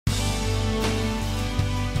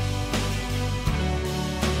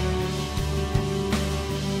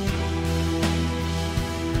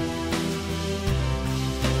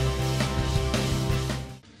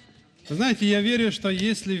Знаете, я верю, что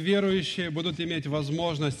если верующие будут иметь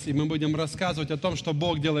возможность, и мы будем рассказывать о том, что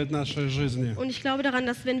Бог делает в нашей жизни, Und ich glaube daran,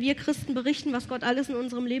 dass wenn wir Christen berichten, was Gott alles in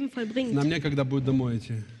unserem Leben vollbringt, нам некогда будет домой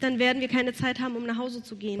идти. dann werden wir keine Zeit haben, um nach Hause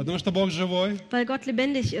zu gehen. Потому что Бог живой, Weil Gott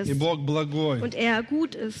lebendig и ist Бог благой. und er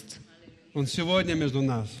gut ist. Он сегодня между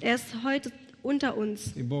нас, Er ist heute unter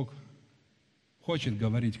uns и Бог хочет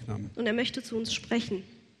говорить к нам. und er möchte zu uns sprechen.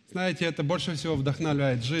 Знаете, это больше всего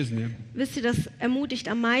вдохновляет в жизни, Wisst ihr, das ermutigt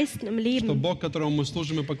am meisten im что Leben, Бог, которому мы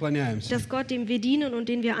служим и поклоняемся, dass Gott, dem wir dienen und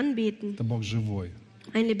den wir anbeten, это Бог живой.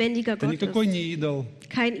 ein lebendiger Это Gott никакой ist. не идол,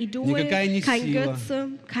 Kein Idol, никакая не kein сила. Götze,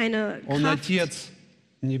 keine Он Kraft, Отец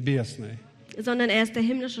Небесный, sondern er ist der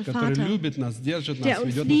himmlische который Vater, любит нас, держит der нас, uns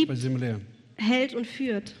ведет нас liebt. по земле. hält und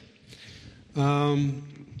führt.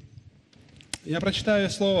 Я прочитаю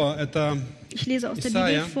слово, это Ich lese aus der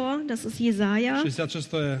Jesaja, Bibel vor, das ist Jesaja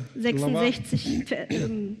 66 глава. 66,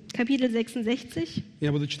 Kapitel 66,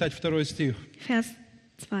 Я буду читать 2 стих, Vers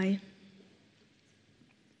 2.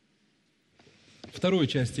 вторую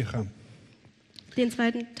часть стиха. Den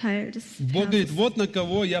zweiten Teil des Бог говорит, Verses. вот на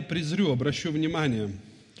кого я презрю, обращу внимание.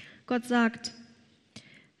 Gott sagt,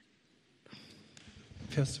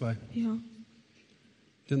 Vers 2. ja,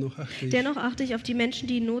 Dennoch achte ich dennoch achte ich auf die Menschen,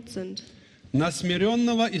 die in Not sind. на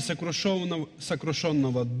смиренного и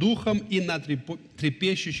сокрушенного духом и на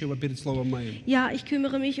трепещущего перед словом моим. Ja, ich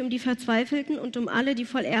kümmere mich um die Verzweifelten und um alle, die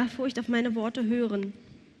voll Ehrfurcht auf meine Worte hören.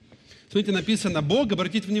 Смотрите, написано, Бог,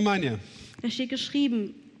 обратите внимание. Da steht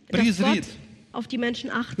geschrieben, dass Презрит. Gott auf die Menschen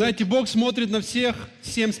achtet. Знаете, Бог смотрит на всех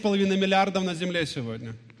 7,5 миллиардов на земле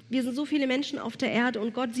сегодня. Wir sind so viele Menschen auf der Erde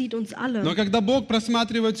und Gott sieht uns Но alle. когда Бог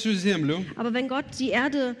просматривает всю землю, Aber wenn Gott die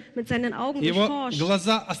Erde mit seinen Augen его durchforscht,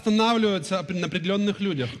 глаза останавливаются на определенных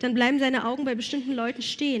людях. dann bleiben seine Augen bei bestimmten Leuten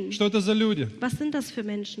stehen. Что это за люди? Was sind das für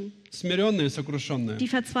Menschen? Смиренные и сокрушенные. Die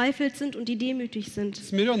verzweifelt sind und die demütig sind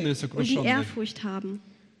Смиренные и und die сокрушенные. Ehrfurcht haben.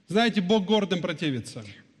 Знаете, Бог гордым противится.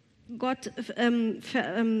 Gott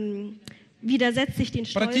widersetzt sich den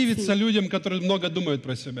Противится Stolzen, людям, которые много думают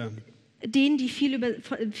про себя. denen, die viel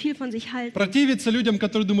von sich halten. Противится людям,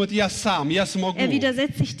 которые думают, я сам, я смогу. Er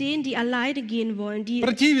widersetzt sich denen, die alleine gehen wollen, die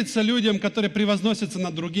Противится людям, которые превозносятся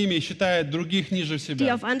над другими и считают других ниже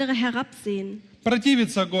себя. auf andere herabsehen.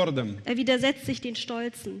 Противится гордым. Er widersetzt sich den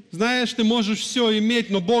Stolzen. Знаешь, ты можешь все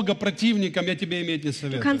иметь, но Бога противником я тебе иметь не Du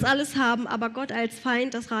советую. kannst alles haben, aber Gott als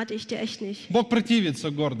Feind, das rate ich dir echt nicht. Бог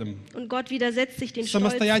противится гордым, Und Gott widersetzt sich den Stolzen,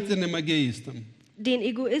 самостоятельным эгоистам. den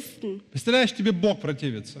Egoisten. Представляешь, тебе Бог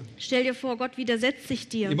противится. Stell dir vor, Gott widersetzt sich И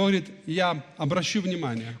dir. Бог говорит, я обращу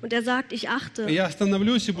внимание. Und er sagt, ich И achte я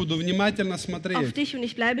остановлюсь и буду внимательно auf смотреть dich und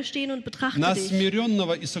ich bleibe stehen und betrachte на dich.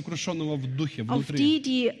 смиренного и сокрушенного в духе, Auf внутри.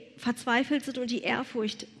 die verzweifelt sind und die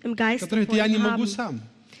Ehrfurcht im Geist Которые vor говорят, я не ihm могу haben. сам.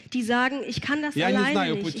 Die sagen, ich kann das Я не alleine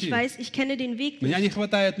знаю nicht. пути. Ich weiß, ich kenne den Weg Меня не nicht.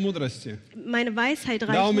 хватает мудрости. Meine Weisheit Да, у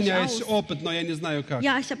reicht nicht меня есть aus. опыт, но я не знаю как.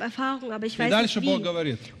 Ja, ich habe Erfahrung, aber ich И weiß дальше nicht Бог wie.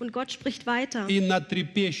 говорит, Und Gott spricht weiter. и на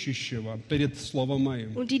трепещущего перед словом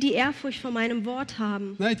моим. Und die Ehrfurcht vor meinem Wort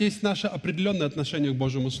haben. Знаете, есть наше определенное отношение к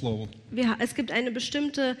Божьему Слову. Es gibt eine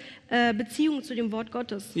bestimmte Beziehung zu dem Wort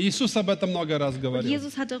Gottes. И Иисус об этом много раз Und говорил.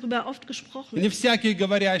 Jesus hat darüber oft gesprochen. Не всякий,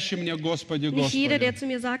 говорящий мне, Господи, Nicht jeder, Господи. der zu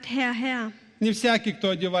mir sagt, Herr, Herr. Не всякий, кто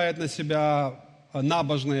одевает на себя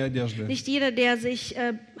набожные одежды. Nicht jeder, der sich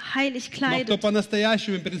heilig Но кто kleidet.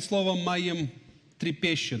 по-настоящему перед Словом моим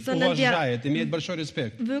трепещет, Sondern der- уважает, имеет большой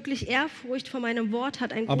респект. Wirklich Ehrfurcht vor meinem Wort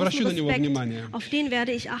hat, einen Обращу großen на него Respekt. внимание. Auf den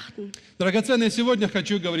werde ich achten. Драгоценные, сегодня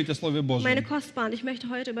хочу говорить о Слове Meine Божьем. Kostbaren, ich möchte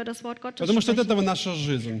heute über das Wort Gottes Потому что от sprechen, этого наша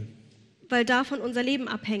жизнь. weil davon unser Leben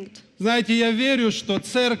abhängt. Знаете, я верю, что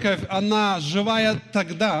церковь, она живая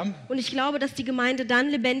тогда, Und ich glaube, dass die Gemeinde dann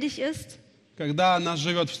lebendig ist, когда она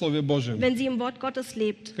живет в Слове Божьем. wenn sie im Wort Gottes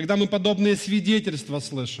lebt. Когда мы подобные свидетельства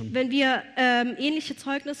слышим. Wenn wir ähnliche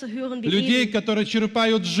Zeugnisse hören wie Людей, eben, которые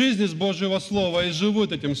черпают жизнь из Божьего Слова и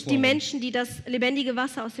живут этим die Словом. Menschen, die das lebendige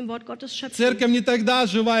Wasser aus dem Wort Gottes schöpfen. Церковь не тогда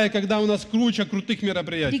живая, когда у нас круче крутых Die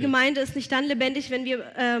мероприятий. Gemeinde ist nicht dann lebendig, wenn wir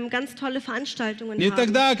ganz tolle Veranstaltungen Не haben.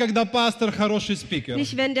 тогда, когда пастор хороший спикер.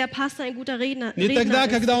 Nicht, wenn der Pastor ein guter Не Redner тогда, ist.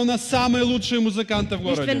 когда у нас самые лучшие музыканты в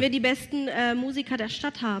Nicht, wenn wir городе. die besten Musiker der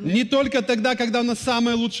Stadt haben. Не только тогда, когда у нас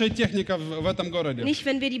самая лучшая техника в этом городе. Nicht,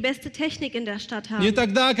 wenn wir die beste Technik in der Stadt Не haben.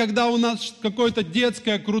 тогда, когда у нас какое-то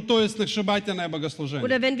детское, крутое, сногсшибательное богослужение.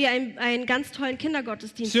 Oder wenn wir einen ganz tollen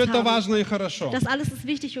Kindergottesdienst Все это haben. важно и хорошо. Das alles ist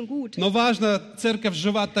wichtig und gut. Но важно, церковь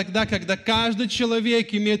жива тогда, когда каждый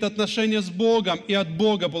человек имеет отношение с Богом и от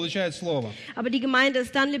Бога получает Слово. Aber die Gemeinde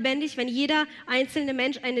ist dann lebendig, wenn jeder einzelne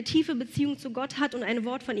Mensch eine tiefe Beziehung zu Gott hat und ein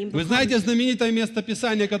Wort von ihm Вы bekommt. знаете знаменитое место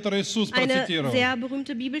Писания, которое Иисус Eine процитировал? sehr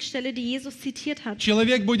berühmte Bibelstelle, die Jesus zitiert hat.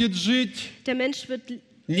 Человек будет жить Der Mensch wird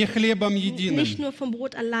Не хлебом nicht единым. nur vom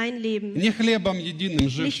Brot allein leben. Не хлебом единым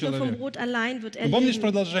жив Nicht nur vom человек. Brot allein wird er Помнишь leben.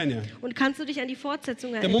 продолжение? Und kannst du dich an die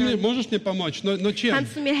Fortsetzung Ты erinnern? можешь мне помочь? Но чем?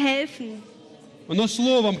 Kannst du mir helfen? Но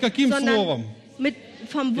словом. Каким Sondern словом?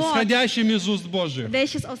 vom Wort, Исходящим из уст Божьих.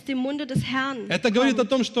 welches aus dem Munde des Herrn Это говорит о kommt.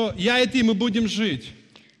 том, что я и ты, мы будем жить.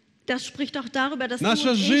 Das spricht auch darüber, dass,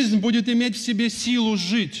 Наша жизнь будет иметь в себе силу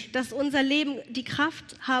жить. dass unser Leben die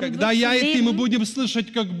Kraft haben wird Когда я zu и ты, мы leben, будем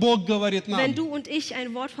слышать, как Бог говорит wenn нам. du und ich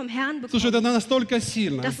ein Wort vom Herrn Слушай, это bekommen. настолько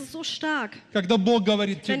сильно, Das ist so stark, когда Бог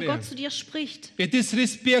говорит wenn тебе. Gott zu dir spricht И ты с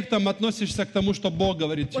респектом относишься к тому, что Бог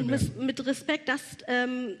говорит und тебе. mit Respekt,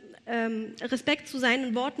 Respekt zu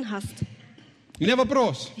seinen Worten hast. У меня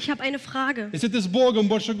вопрос. Ich habe eine Frage. Если ты с Богом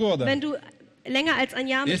больше года, Wenn du länger als ein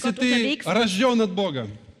Jahr mit если Gott ты unterwegs bist, рожден от Бога,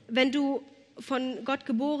 wenn du von Gott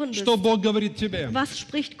geboren bist, что Бог говорит тебе was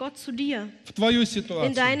spricht Gott zu dir в твою in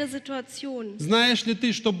ситуацию? deine Situation? Знаешь ли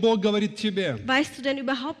ты, что Бог говорит тебе? Weißt du denn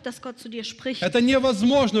überhaupt, dass Gott zu dir spricht? Это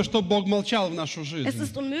невозможно, чтобы Бог молчал в нашу Es жизнь.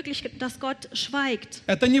 ist unmöglich, dass Gott schweigt.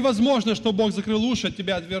 Это невозможно, что Бог закрыл уши, от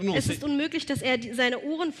тебя Es отвернулся. ist unmöglich, dass er seine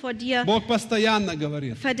Ohren vor dir Бог постоянно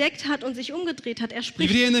говорит. verdeckt hat und sich umgedreht hat. Er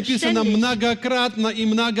spricht Евреи написано, ständig. многократно и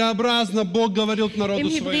многообразно Бог говорил к Im народу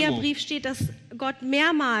своему. Hebräerbrief steht, dass Gott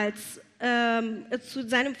mehrmals zu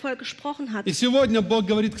seinem Volk gesprochen hat. И сегодня Бог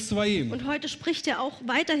говорит к своим. Und heute spricht er auch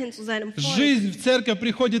weiterhin zu seinem Volk. Жизнь в церковь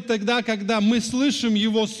приходит тогда, когда мы слышим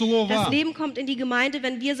Его Das слова. Leben kommt in die Gemeinde,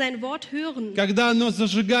 wenn wir sein Wort hören. Когда оно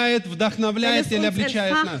зажигает, Wenn вдохновляет es или uns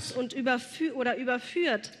обличает entfacht нас. und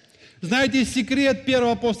überführt. Знаете, секрет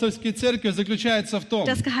Первой апостольской церкви заключается в том,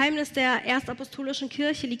 Das Geheimnis der Erstapostolischen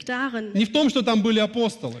Kirche liegt darin, не в том, что там были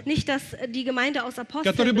апостолы, nicht, dass die Gemeinde aus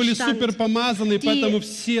которые Aposteln были bestand, супер помазаны, и die поэтому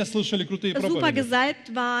все слышали крутые super проповеди.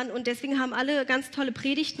 gesalbt waren und deswegen haben alle ganz tolle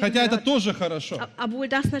Predigten Хотя это gehört. тоже хорошо, Obwohl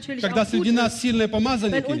das natürlich когда auch gut среди нас ist, сильные wenn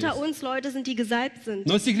помазанники unter есть. uns Leute sind, die gesalbt sind.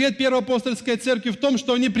 Но секрет Первой апостольской церкви в том,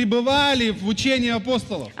 что они пребывали в учении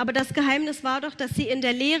апостолов. Aber das Geheimnis war doch, dass sie in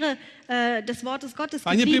der Lehre des Wortes Gottes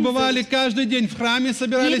Они geblieben пребывали sind. каждый день в храме,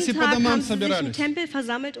 собирались и Jeden по Tag домам haben sie sich im собирались. Tempel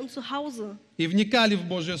versammelt und zu Hause И вникали в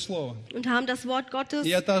Божье Слово. und haben das Wort Gottes И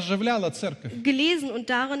это оживляло церковь. gelesen und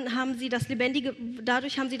dadurch haben sie das lebendige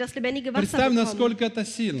Wasser Представь, bekommen. насколько это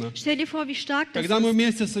сильно. Stell dir vor, wie stark das Когда мы ist,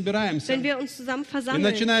 вместе собираемся wenn wir uns zusammen и versammeln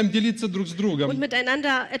начинаем делиться друг с und другом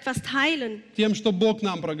miteinander etwas teilen, тем, что Бог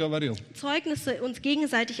нам проговорил. Zeugnisse uns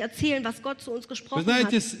gegenseitig erzählen, was Gott zu uns Вы gesprochen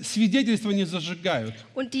знаете, hat. свидетельства не зажигают.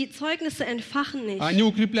 Und die Zeugnisse entfachen nicht. Они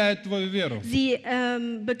укрепляют твою веру. Sie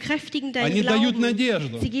bekräftigen deinen Они дают Glauben.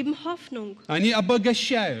 надежду. Sie geben Hoffnung. Они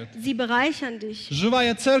обогащают. Sie bereichern dich.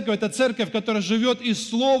 Живая церковь – это церковь, которая живет из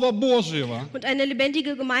Слова Божьего. Und eine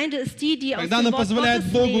lebendige Gemeinde ist die aus Когда dem она Wort позволяет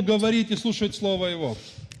Gottes Богу lebt. говорить и слушать Слово Его.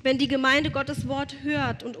 Wenn die Gemeinde Gottes Wort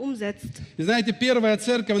hört und umsetzt. И знаете, первая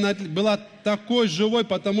церковь она была такой живой,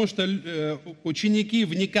 потому что ученики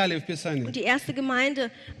вникали в Писание. Und die erste Gemeinde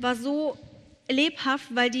war so lebhaft,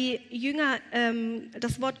 weil die Jünger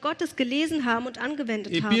das Wort Gottes gelesen haben und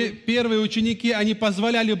angewendet И haben. первые ученики, они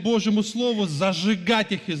позволяли Божьему Слову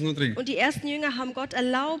зажигать их изнутри. Und die ersten Jünger haben Gott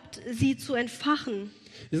erlaubt, sie zu entfachen.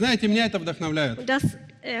 И знаете, меня это вдохновляет. Und das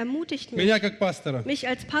ermutigt mich. Меня как пастора. Mich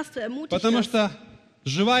als Pastor ermutigt Потому das. что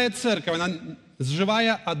живая церковь, она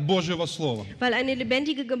живая от Божьего Слова. Weil eine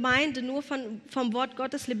lebendige Gemeinde nur vom Wort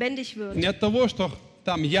Gottes lebendig wird. Не от того, что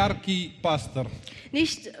там яркий пастор.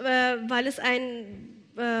 Nicht, weil es einen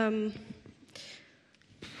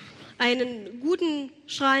guten,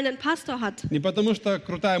 strahlenden Pastor hat. Не потому, что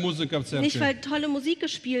крутая музыка в Nicht, церкви. weil tolle Musik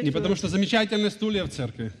gespielt Не потому, wird. что замечательные стулья в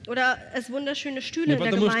церкви. Oder es wunderschöne Stühle Не in der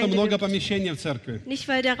потому, что Gemeinde много gibt. помещений в церкви. Nicht,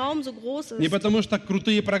 weil der Raum so groß Не ist. потому, что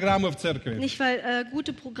крутые программы в церкви. Nicht, weil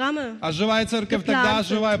gute Programme, А живая церковь тогда Geplant sind.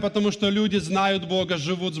 живая, потому что люди знают Бога,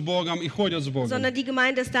 живут с Богом и ходят с Богом. sondern die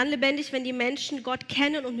Gemeinde ist dann lebendig, wenn die Menschen Gott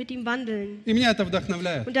kennen und mit ihm wandeln. И меня это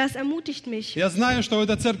вдохновляет. Und das ermutigt mich. Я знаю, что у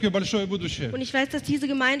этой церкви большое будущее. Und ich weiß, dass diese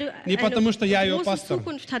Gemeinde Не eine потому, что я ее große пастор.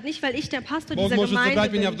 Zukunft hat. Nicht, weil ich der Pastor Бог dieser может забрать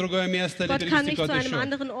Gemeinde меня в bin. другое место или Gott kann перевести mich zu куда-то einem еще.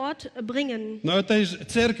 anderen Ort bringen. Но этой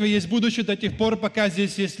церкви есть будущее до тех пор, пока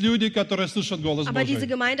здесь есть люди, которые слышат голос Aber diese Божий.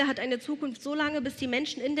 Gemeinde hat eine Zukunft so lange, bis die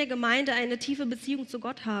Menschen in der Gemeinde eine tiefe Beziehung zu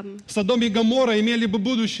Gott haben. Содом и Гоморра имели бы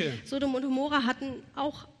будущее, Sodom und Gomorra hatten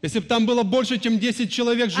auch если бы там было больше, чем 10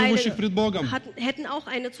 человек, живущих пред Богом. hätten auch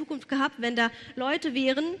eine Zukunft gehabt, wenn da Leute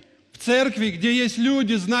wären, В церкви, где есть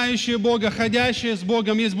люди, знающие Бога, ходящие с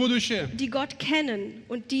Богом, есть будущее. die Gott kennen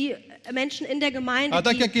und die Menschen in der Gemeinde, А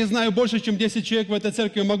так как я знаю больше, чем 10 человек в этой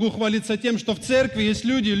церкви, могу хвалиться тем, что в церкви есть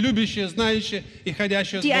люди, любящие, знающие и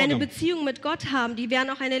ходящие с die eine Богом. Beziehung mit Gott haben, die werden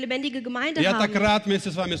auch eine lebendige Gemeinde Я так haben. рад вместе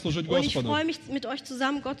с вами служить Und ich Господу. freue mich, mit euch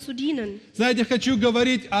zusammen Gott zu dienen. Знаете, хочу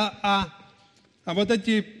говорить о вот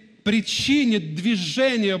эти причине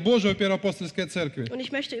движения Божьей Первоапостольской Церкви. Und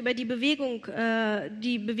ich möchte über die Bewegung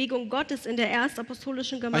Gottes in der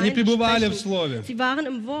Erstapostolischen Они Gemeinde пребывали в sprechen. Слове. Sie waren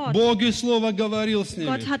im Wort. Бог и Слово говорил с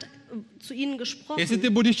Gott ними. hat zu ihnen gesprochen. Если ты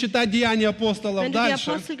будешь читать Деяния апостолов Wenn du die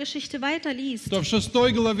дальше, Apostelgeschichte weiterliest, то в 6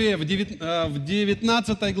 главе, в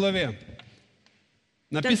 19 главе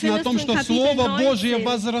написано о том, что Слово Божье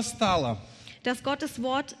возрастало. dass Gottes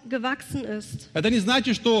Wort gewachsen ist. Это не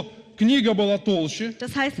значит, что книга была толще,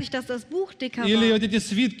 Das heißt nicht, dass das Buch dicker или war вот эти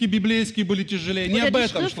свитки библейские были тяжелее. Не oder об die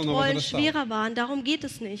этом, что оно Schriftrollen возрастало. schwerer waren. Darum geht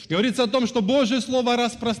es nicht. Говорится о том, что Божье Слово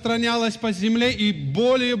распространялось по земле, и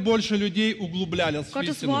более и больше людей углублялись в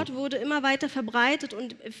Gottes истину. Wort wurde immer weiter verbreitet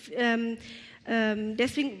und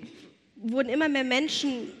deswegen wurden immer mehr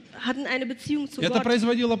Menschen, hatten eine Beziehung zu Это Gott.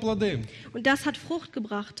 производило плоды. Und das hat Frucht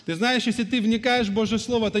gebracht. Ты знаешь, если ты вникаешь в Божье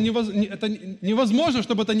Слово, это невозможно,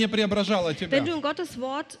 чтобы это не преображало тебя. Wenn du in Gottes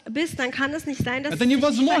Wort bist, dann kann es nicht sein, dass Это es dich nicht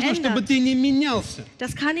невозможно, чтобы verändert. ты не менялся.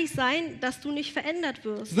 Das kann nicht sein, dass du nicht verändert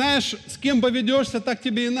wirst. Знаешь, с кем поведешься, так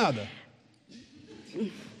тебе и надо.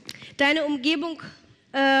 Deine Umgebung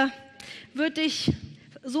wird dich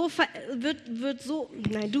so,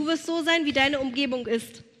 nein, du wirst so sein, wie deine Umgebung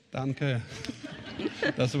ist. Danke.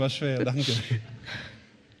 Das war schwer, danke.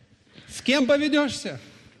 С кем поведешься?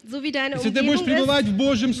 So wie deine Если ты будешь Umgebung пребывать ist, в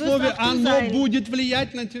Божьем wirst Слове, auch du оно sein. будет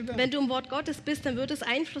влиять на тебя. Wenn du im Wort Gottes bist, dann wird es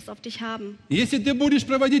Einfluss auf dich haben. Если ты будешь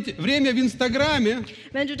проводить время в Инстаграме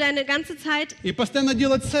Wenn du deine ganze Zeit и постоянно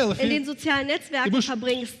делать in den селфи, sozialen Netzwerken будешь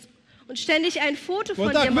verbringst und ständig ein Foto von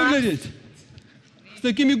вот dir так machst, выглядеть, с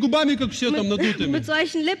такими губами, как все там надутыми, mit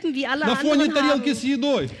solchen Lippen, wie alle на фоне anderen тарелки haben, с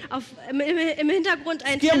едой, im Hintergrund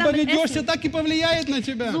ein с кем Teller mit поведешься, Essen. так и повлияет на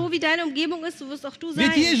тебя. So wie deine Umgebung ist, so wirst auch du Ведь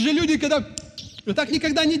sein. есть же люди, когда так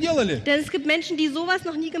никогда не делали. Denn es gibt Menschen, die sowas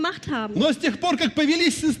noch nie gemacht haben. Но с тех пор, как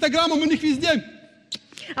повелись с Инстаграмом, у них везде.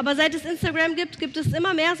 Aber seit es Instagram gibt, gibt es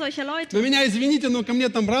immer mehr solcher Но Leute. меня, извините, но ко мне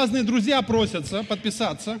там разные друзья просятся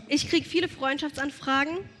подписаться. Ich kriege viele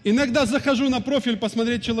Freundschaftsanfragen Иногда захожу на профиль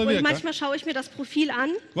посмотреть und человека. manchmal schaue ich mir das Profil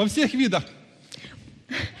an Во всех видах.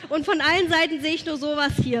 und von allen Seiten sehe ich nur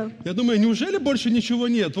sowas hier. Я думаю, неужели больше ничего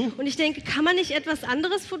нету? Und ich denke, kann man nicht etwas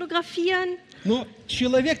anderes fotografieren? Но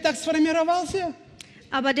человек так сформировался.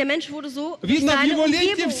 Aber der Mensch wurde so durch Видно, в seine его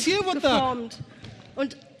ленте Umgebung все вот так. geformt.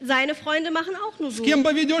 Und seine Freunde machen auch nur С so. кем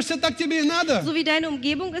поведешься, так тебе и надо. So wie deine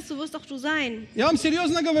Umgebung ist, so wirst auch du sein. Я вам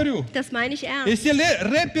серьезно говорю. Das meine ich ernst. Если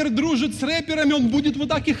рэпер дружит с räперами, он будет вот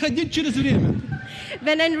так и ходить через время.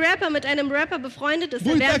 Wenn ein Rapper mit einem Rapper befreundet ist,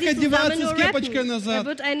 dann Будет werden так sie zusammen одеваться nur с кепочкой rappen. назад. Er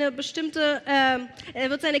wird eine bestimmte, er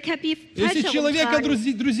wird seine Cappy Если falsch человека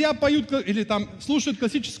herumtragen. друзья поют или там слушают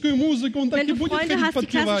классическую музыку, он так Wenn и du будет Freunde ходить hast, die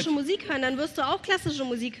подпевать. klassische Musik hören, dann wirst du auch klassische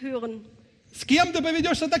Musik hören. С кем ты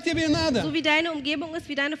поведешься, так тебе и надо. So wie deine Umgebung ist,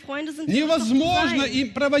 wie deine Freunde sind, so wirst auch du Невозможно sein. им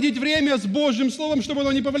проводить время с Божьим Словом, чтобы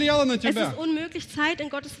оно не повлияло на Es тебя. ist unmöglich, Zeit in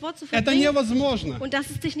Gottes Wort zu Это verbringen невозможно. und dass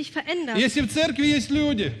es dich nicht verändert. Если в церкви есть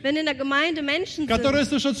люди, Wenn in der Gemeinde Menschen которые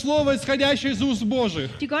sind, слышат Слово, исходящее из уст Божьих,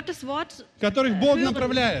 die Gottes Wort, которых Бог hören.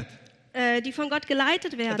 направляет, die von Gott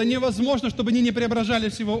geleitet это werden, невозможно, чтобы они не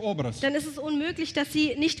преображались в Его образ. dann ist es unmöglich, dass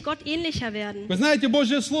sie nicht Gott ähnlicher werden. Вы знаете,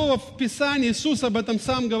 Божье Слово в Писании, Иисус об этом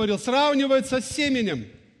сам говорил, сравнивается с семенем.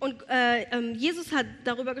 Und Jesus hat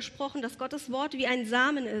darüber gesprochen, dass Gottes Wort wie ein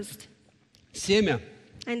Samen ist. Семя.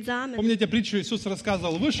 Ein Samen. Помните притчу, Иисус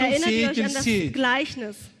рассказывал, вышел Erinnert ihr euch сеятель an das сеять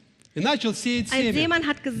Gleichnis? и начал сеять Ein семя. Seemann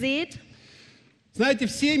hat gesät. Знаете,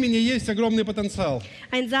 в семени есть огромный потенциал.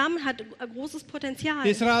 Ein Samen hat großes Potenzial.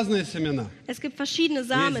 Есть разные семена. Es gibt verschiedene Есть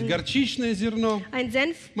Samen. горчичное зерно, Ein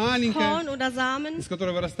Маленькое. Senfkorn oder Samen. из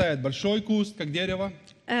которого вырастает большой куст, как дерево.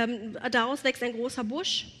 Daraus wächst ein großer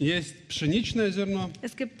Busch. Есть пшеничное зерно.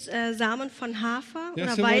 Es gibt Samen von Hafer Я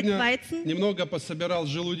oder сегодня Weizen. немного пособирал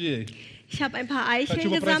желудей. Ich habe ein paar Хочу Eicheln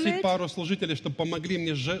попросить gesammelt. пару служителей, чтобы помогли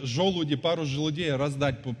мне желуди, пару желудей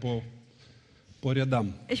раздать по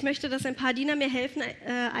рядам. Ich möchte, dass ein paar Diener mir helfen,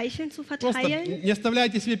 Eicheln zu Просто verteilen. не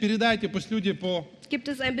оставляйте себе, передайте, пусть люди Gibt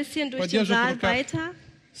es ein bisschen durch den поддержат в Saal руках weiter.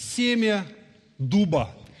 семя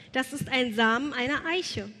дуба. Das ist ein Samen einer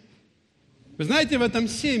Eiche. Вы знаете, в этом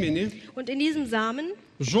семени, Und in diesem Samen,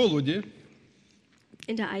 желуди,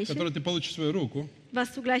 in der Eiche, который ты получишь в свою руку,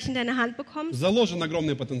 was du gleich in deine Hand bekommst, заложен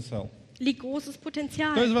огромный потенциал. liegt großes Кто из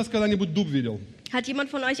Potenzial. вас когда-нибудь дуб видел? Hat jemand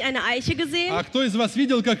von euch eine Eiche gesehen? А кто из вас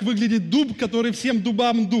видел, как выглядит дуб, который всем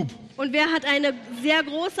дубам дуб? Und wer hat eine sehr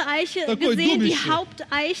große Eiche Такой gesehen, die Дубище.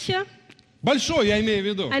 Haupteiche? Большой, я имею в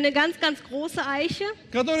виду. Eine ganz, ganz große Eiche.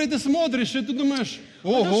 Который ты смотришь, и ты думаешь,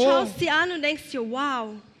 Und du ого, schaust sie an und denkst dir,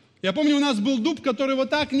 wow. Я помню, у нас был дуб, который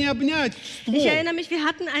вот так не обнять в ствол. Ich erinnere mich, wir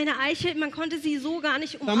hatten eine Eiche, man konnte sie so gar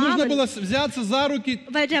nicht Там нужно было umarmen, взяться за руки.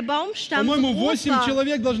 weil der Baumstamm so По-моему, groß 8 war.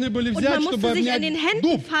 человек должны были Und взять, man чтобы musste sich an обнять den Händen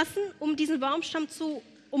дуб. fassen, um diesen Baumstamm zu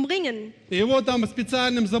umringen. И его там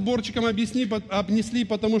специальным заборчиком обнесли,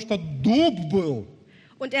 потому что дуб был.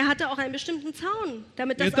 Und er hatte auch einen bestimmten Zaun,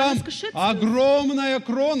 damit И das там alles geschützt ist. огромная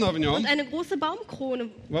крона в Und нем. eine große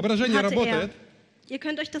Baumkrone Воображение hatte er. работает. Ihr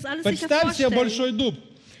könnt euch das alles sicher Представь себе vorstellen. большой дуб.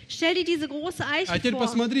 Stell dir diese große А Eiche теперь vor.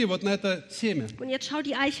 посмотри вот на это семя. Und jetzt schau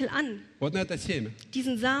die Eichel an, Вот на это семя.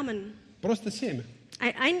 diesen Samen. Просто семя.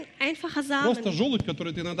 Ein einfacher Просто Samen. желудь,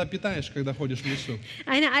 который ты иногда питаешь, когда ходишь в лесу.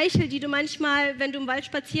 Eine Eichel, die du manchmal, wenn du im Wald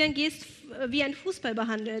spazieren gehst, wie ein Fußball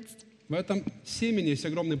behandelst. В этом семени есть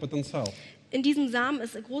огромный потенциал. In diesem Samen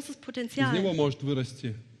ist ein Из großes него Potenzial. может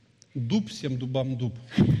вырасти дуб, всем дубам дуб.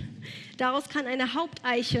 Daraus kann eine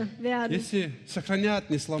Haupteiche werden, Если сохранят,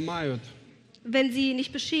 не сломают wenn sie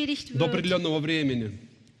nicht beschädigt до wird, определенного времени.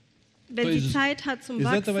 wenn То sie есть Zeit hat zum из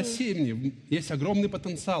этого Wachsen. семени есть огромный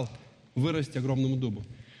потенциал вырасти огромному дубу.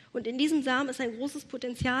 Und in diesem Samen ist ein großes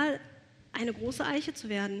Potenzial, eine große Eiche zu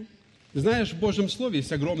werden. Знаешь, в Божьем Слове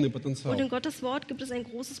есть огромный Und потенциал. in Gottes Wort gibt es ein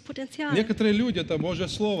großes Potenzial. Некоторые люди, это Божье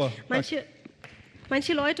Слово, так,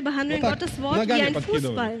 Manche Leute behandeln Вот так, Gottes Wort wie ногами ein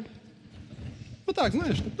подкидывали. Fußball. вот так,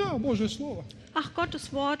 знаешь, да, Божье Слово. Ach,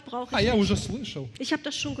 Gottes Wort brauche А ich я nicht. уже слышал. Ich habe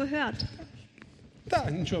das schon gehört. Да,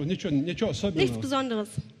 ничего Nichts особенного. Besonderes.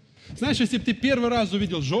 Знаешь, если бы ты первый раз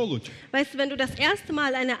увидел желудь, Weißt du, wenn du das erste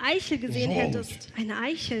Mal eine Eichel gesehen Желудь. hättest, eine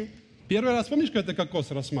Eichel, первый раз, помнишь, когда ты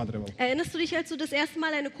кокос рассматривал? erinnerst du dich, als du das erste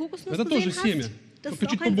Mal eine Kokosnuss Это тоже gesehen семя, hast? Das ist только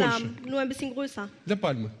auch чуть ein побольше. Samen, nur ein bisschen größer. Для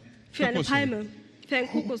пальмы. Für eine Кокосовой. Palme, für einen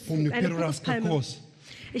Kokos, Помню, eine первый раз Kokospalme. кокос.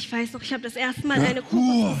 Ich weiß noch, ich habe das erste Mal eine Kokos.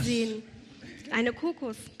 Kokos gesehen. Eine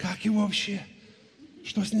Kokos. Как его вообще?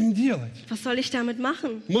 Что с ним делать? Was soll ich damit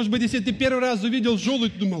machen? Может быть, если ты первый раз увидел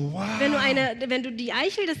желудь, думал, вау. Wenn du die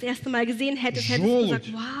Eichel das erste Mal gesehen hättest, hättest du Желудь.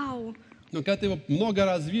 gesagt, wow. Но когда ты его много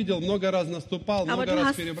раз видел, много раз наступал, Aber много du раз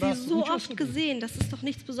hast sie перебрасывал, so ничего oft особенного. gesehen, das ist doch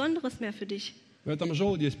nichts Besonderes mehr für dich. В этом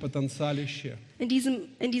желуде есть потенциалище. In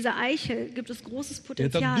dieser Eichel gibt es großes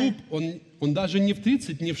Этот Potenzial. дуб, он даже не в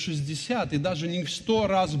 30, не в 60 и даже не в 100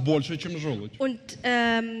 раз больше, чем желудь. Und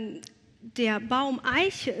der Baum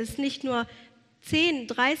Eiche ist nicht nur 10,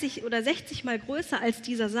 30 oder 60 Mal größer als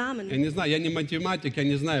dieser Я Samen. не знаю, я не математик, я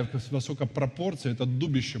не знаю, во сколько пропорций этот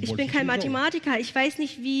дубище Ich больше, bin kein чем желудь. Mathematiker, ich weiß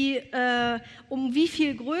nicht, um wie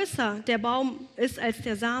viel größer der Baum ist als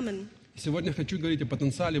der Samen. Сегодня хочу говорить о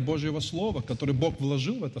потенциале Божьего Слова, который Бог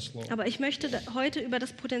вложил в это Слово. Aber ich möchte heute über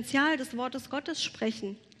das Potenzial des Wortes Gottes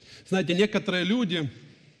sprechen. Знаете, некоторые люди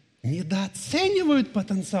недооценивают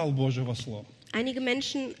потенциал Божьего Слова. Einige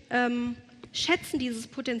Menschen schätzen dieses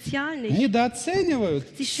Potenzial nicht. Недооценивают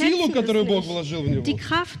Sie силу, schätzen которую es Бог вложил в него. nicht.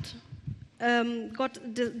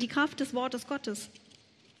 Die Kraft des Wortes Gottes.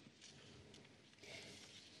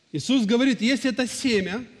 Иисус говорит, если это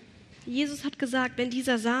семя Jesus hat gesagt, wenn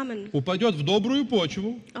dieser Samen упадет в добрую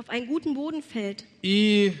почву, auf einen guten Boden fällt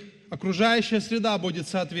и окружающая среда будет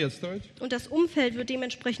соответствовать, und das Umfeld wird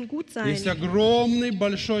dementsprechend gut sein, есть огромный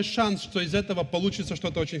большой шанс, что из этого получится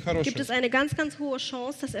что-то очень gibt хорошее. es eine ganz, ganz hohe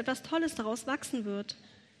Chance, dass etwas Tolles daraus wachsen wird.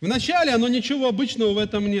 Вначале оно ничего обычного в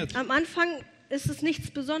этом нет. Am Anfang ist es nichts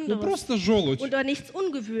Ну Besonderes просто желудь. oder nichts Но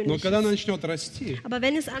Ungewöhnliches. когда она начнет расти, Aber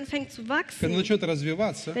wenn es anfängt zu когда wachsen, начнет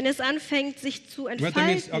развиваться, wenn es anfängt, sich zu в этом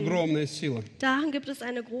есть entfalten, огромная сила. darin gibt es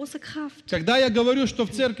eine große Kraft. Когда я говорю, что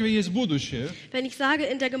в церкви есть будущее, Wenn ich sage,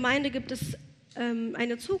 in der Gemeinde gibt es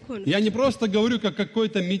eine Zukunft, я не просто говорю как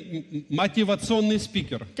какой-то мотивационный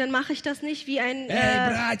спикер. dann mache ich das nicht wie ein Эй,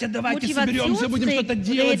 братья, давайте соберемся, будем что-то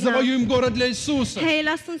делать, Motivationsredner. завоюем город для Иисуса. Hey,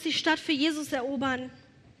 lasst uns die Stadt für Jesus erobern.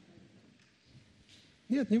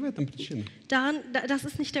 Нет, не в этом причина. Das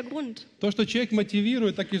ist nicht der Grund. То, что человек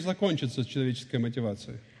мотивирует, так и закончится с человеческой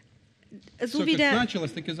мотивацией. So Все как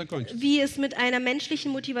началось, так и закончится. wie es mit einer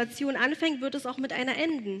menschlichen Motivation anfängt, wird es auch mit einer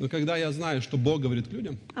enden. Но когда я знаю, что Бог говорит к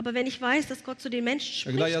людям, Aber wenn ich weiß, dass Gott zu den Menschen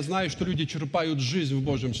когда spricht я знаю, что люди черпают жизнь в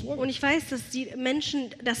Божьем Слове, und ich weiß, dass die Menschen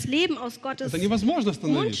das Leben aus Gottes это невозможно Mund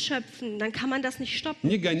остановить. schöpfen, dann kann man das nicht stoppen.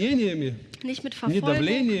 Ни гонениями, Nicht mit давлениями.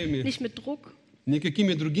 Verfolgung, nicht mit Druck,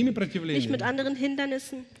 никакими другими nicht mit противлениями. anderen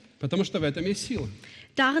Hindernissen. Потому что в этом есть сила.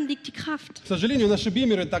 Darin liegt die Kraft. К сожалению, наши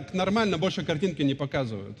бимеры так нормально больше картинки не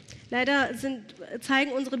показывают. Leider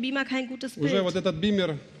zeigen unsere Beamer kein gutes Уже Bild. вот этот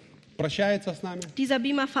бимер прощается с нами. Dieser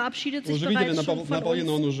Beamer verabschiedet Вы sich уже видели, bereits schon von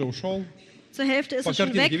наполовину он uns. уже ушел. Zur Hälfte ist По es schon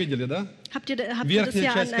картинке weg. видели, да? Habt ihr das Верхняя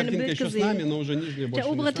ja часть an einem картинки Bild еще с нами, gesehen? но уже нижняя Der больше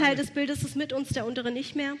не obere с Teil нами. des Bildes ist mit uns, der untere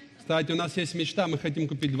nicht mehr. Кстати, у нас есть мечта, мы хотим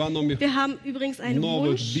купить 2 новых Wir haben übrigens einen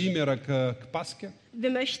Wunsch. бимера к Пасхе. Wir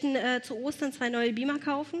möchten zu Ostern 2 neue Beamer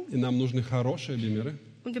kaufen. И нам нужны хорошие бимеры.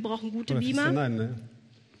 Und wir brauchen gute Beamer, профессиональные,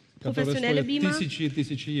 которые Professionelle стоят Beamer, тысячи и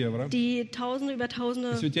тысячи евро. die Tausende über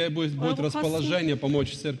Tausende Если у тебя будет Euro kosten. расположение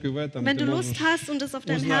помочь церкви в этом, Wenn ты du можешь Lust hast und es auf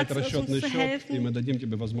deinem узнать Herzen ist, расчетный uns zu счет, и мы helfen, дадим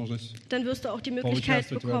тебе возможность. dann wirst du auch die Möglichkeit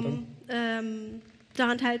Поучаствовать в bekommen,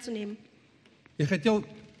 daran teilzunehmen. Я хотел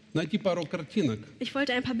найти пару картинок, Ich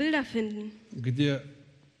wollte ein paar Bilder finden, где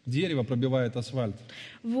дерево пробивает асфальт.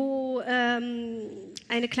 wo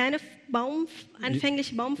eine kleine anfängliche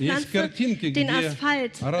Есть Baumpflanze картинки, den где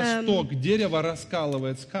Asphalt. росток дерева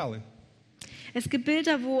раскалывает скалы. Es gibt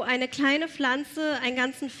Bilder, wo eine kleine Pflanze einen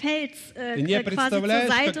ganzen Fels Ты не quasi zur представляешь,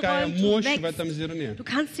 Seite какая räumt und мощь в wächst. этом зерне. Du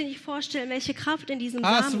kannst dir nicht vorstellen, welche Kraft in diesem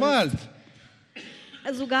Samen Асфальт,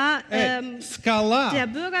 ist. Sogar скала, der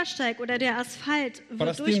Bürgersteig oder der Asphalt wird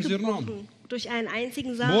Простым durchgebrochen durch einen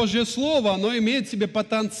einzigen Samen. Божье Слово, оно имеет в себе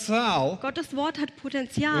потенциал Gottes Wort hat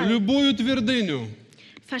Potenzial, любую твердыню,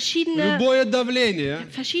 любое давление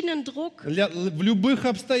verschiedenen Druck в любых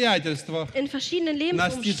обстоятельствах in verschiedenen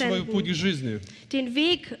найти свой путь к Lebensumständen жизни. den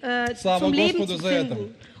Weg Слава zum Leben Господу zu за это.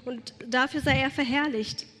 finden. Und dafür sei er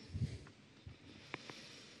verherrlicht.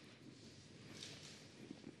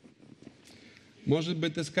 Может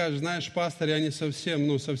быть, ты скажешь, знаешь, пастор, я не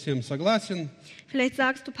совсем согласен, Vielleicht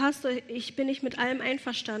sagst du, Pastor, ich bin nicht mit allem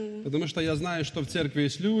einverstanden, потому что я знаю, что в церкви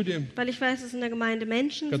есть люди, weil ich weiß, dass in der Gemeinde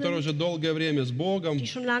Menschen которые sind, уже долгое время с Богом, die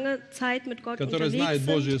schon lange Zeit mit Gott которые знают unterwegs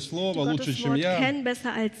Божье sind, die Слово лучше, Gottes чем Wort я. kennen,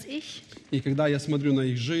 besser als ich. И когда я смотрю на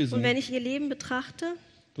их жизнь, Und wenn ich ihr Leben betrachte,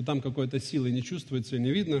 то там какой-то силы не чувствуется и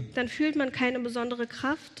не видно. dann fühlt man keine besondere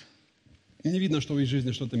Kraft Не видно, что в их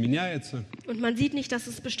жизни что-то меняется. und man sieht nicht, dass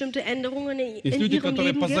es bestimmte Änderungen Есть in люди, ihrem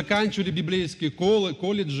которые Leben gibt. позаканчивали библейские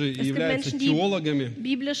колледжи и Es gibt являются Menschen, die теологами.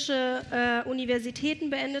 biblische Universitäten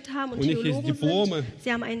beendet haben und У них есть Theologen дипломы. sind.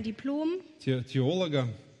 Sie haben ein Diplom, Теолога.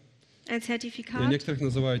 ein Я Zertifikat. некоторых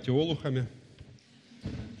называю теолухами.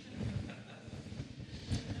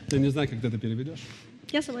 Я не знаю, как ты это переведешь.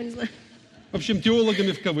 Ja, so meine ich. В общем,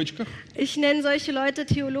 теологами в кавычках. Ich nenne solche Leute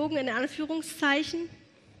Theologen in Anführungszeichen.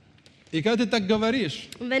 И когда ты так говоришь,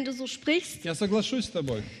 Und wenn du so sprichst, я соглашусь с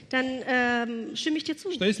тобой, dann stimme ich dir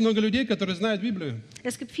zu. что есть много людей, которые знают Библию,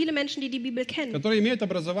 Es gibt viele Menschen, die die Bibel kennen, которые имеют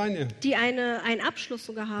образование. die einen Abschluss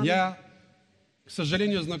sogar haben. Я, к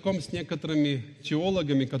сожалению, знаком с некоторыми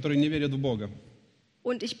теологами, которые не верят в Бога.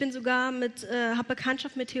 Und ich bin sogar habe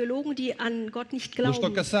Bekanntschaft mit Theologen, die an Gott nicht Но что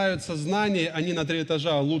glauben. касается знаний, они на 3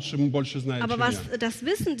 этажа лучше, больше знают, Aber чем was я. das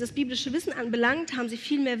Wissen, das biblische Wissen anbelangt, haben sie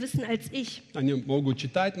viel mehr Wissen als ich. Они могут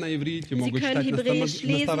читать на иврите, могут können читать Hebräisch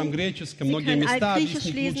на старом lesen, греческом, Sie многие können места Altgriechisch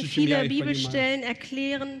объяснить lesen, лучше, чем я viele их понимаю. Bibelstellen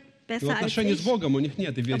erklären Но besser als отношения с ich. Богом у них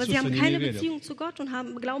нет, и в Aber sie Иисуса haben они не keine верят. Beziehung zu Gott und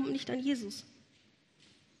glauben nicht an Jesus.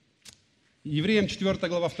 Евреям 4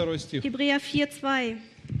 глава 2 стих. Hebräer 4,2.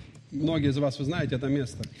 Многие из вас, вы знаете это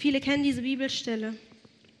место. Viele kennen diese Bibelstelle.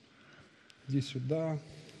 Иди сюда.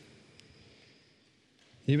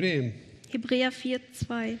 Евреям. Hebräer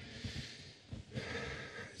 4,2.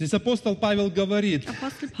 Здесь апостол Павел говорит,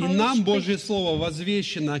 Apostel и Paulus нам spricht. Божье Слово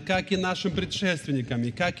возвещено, как и нашим предшественникам,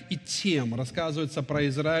 и как и тем, рассказывается про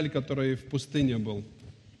Израиль, который в пустыне был.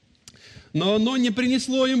 Но оно не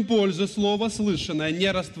принесло им пользы, слово слышанное, не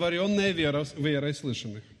растворенное верой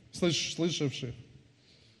слышавших.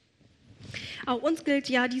 Auch uns gilt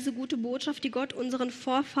ja diese gute Botschaft, die Gott unseren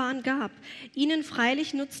Vorfahren gab. Ihnen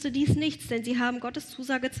freilich nutzte dies nichts, denn sie haben Gottes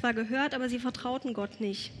Zusage zwar gehört, aber sie vertrauten Gott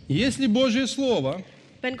nicht. Если Божье Слово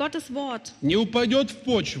Wenn Gottes Wort не упадет в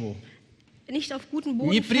почву, nicht auf guten не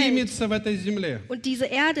Boden fällt примется в этой земле, und diese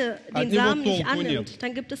Erde От den него Samen nicht толку annimmt, нет.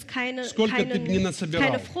 dann gibt es keine Сколько ты бы ни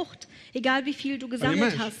насобирал. Frucht, egal wie viel du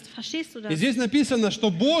gesammelt Понимаешь? hast. Verstehst du И das? здесь написано,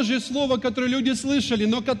 что Божье Слово, которое люди слышали,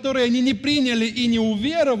 но которое они не приняли и не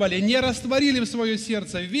уверовали, не растворили в свое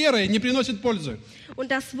сердце верой, не приносит пользы. Und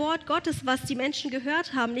das Wort Gottes, was die Menschen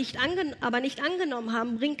gehört haben, aber nicht angenommen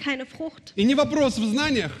haben, bringt keine Frucht. И не вопрос в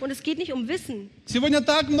знаниях. Und es geht nicht um Wissen. Сегодня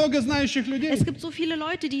так много знающих людей. Es gibt so viele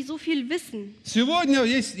Leute, die so viel wissen. Сегодня,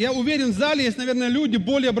 я уверен, в зале есть, наверное, люди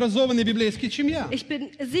более образованные библейские, чем я. Ich bin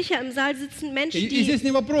sicher, im Saal sitzen Menschen, И die здесь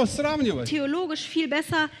не вопрос сравнивать. theologisch viel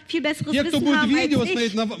besseres Те, кто Wissen будет haben видео als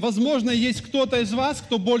смотреть, ich. возможно, есть кто-то из вас,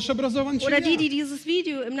 кто больше образован, чем Oder die, я. die dieses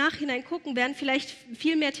Video im Nachhinein gucken, werden vielleicht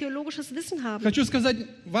viel mehr theologisches Wissen haben. Хочу сказать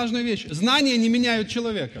важную вещь. Знания не меняют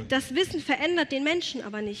человека. Das Wissen verändert den Menschen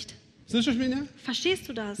aber nicht. Слышишь меня? Verstehst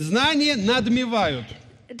du das? Знания надмевают.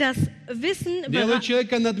 Das Wissen, делает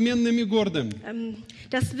человека надменным и гордым.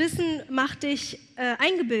 das Wissen macht dich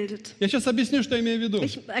eingebildet. Я сейчас объясню, что я имею в виду.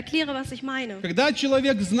 Ich erkläre, was ich meine. Когда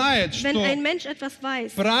человек знает, Wenn что ein Mensch etwas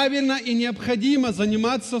weiß правильно и необходимо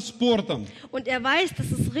заниматься спортом, und er weiß,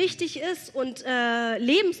 dass es richtig ist und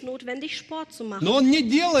lebensnotwendig, Sport zu machen, но он не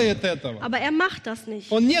делает этого, aber er macht das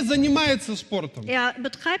nicht. он не занимается спортом, Er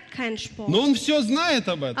betreibt keinen Sport, но он все знает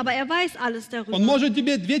об этом. aber er weiß alles darüber. Он может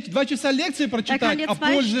тебе 2 часа лекции Er kann прочитать dir о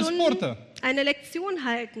 2 пользе Stunden спорта, eine Lektion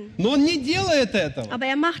halten, но он не делает этого. aber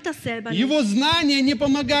er macht das selber nicht. Его знания не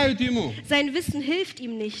помогают ему. Sein Wissen hilft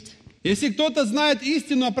ihm nicht. Если кто-то знает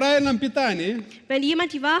истину о правильном питании, Wenn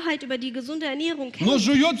jemand die Wahrheit über die gesunde Ernährung но kennt,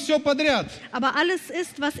 жует все подряд, aber alles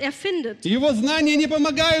isst, was er findet, его знания не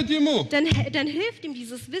помогают ему. dann hilft ihm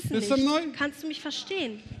dieses Wissen Bist du со mной? nicht. Kannst du mich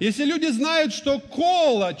verstehen? Если люди знают, что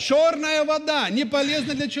кола, черная вода, не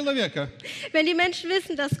полезна для человека, Wenn die Menschen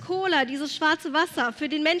wissen, dass Cola, dieses schwarze Wasser, für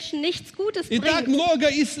den Menschen nichts Gutes и так bringt, много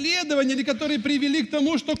исследований, которые привели к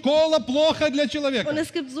тому, что кола плохо для und человека.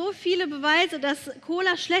 es gibt so viele Beweise, dass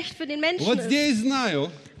Cola schlecht für den Menschen Вот ist. здесь знаю,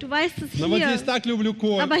 Du weißt es но вот здесь hier. так люблю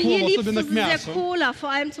Aber hier колу, liebst особенно du к so sehr мясу. Cola, vor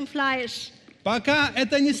allem zum Fleisch. Пока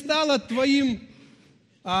это не стало твоим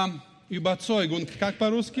überzeugung, как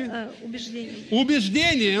по-русски? Убеждение.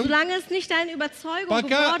 Убеждением, Solange es nicht deine Überzeugung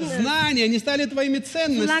пока geworden ist, знания не стали твоими solange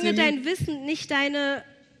ценностями, dein Wissen nicht deine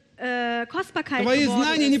Kostbarkeit твои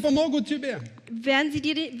знания не geworden ist, помогут тебе.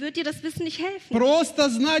 wird dir das Wissen nicht helfen. Просто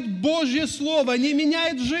знать Божье Слово не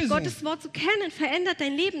меняет жизнь. Gottes Wort zu kennen, verändert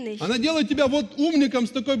dein Leben nicht. Она делает тебя вот умником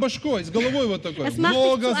с такой башкой, с головой вот такой. Es macht dich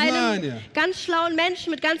Много zu einem знания. ganz schlauen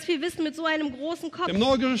Menschen mit ganz viel Wissen, mit so einem großen Kopf. Ты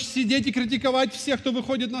можешь сидеть и критиковать всех, кто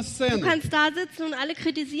выходит на Du сцену. kannst da sitzen und alle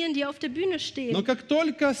kritisieren, die auf der Bühne stehen. Но как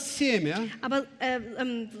только семя Aber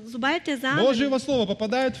sobald der Samen Божьего Слова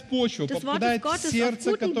попадает в почву, des попадает Wortes в Gottes сердце,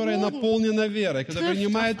 auf guten которое Boden наполнено верой, которое trifft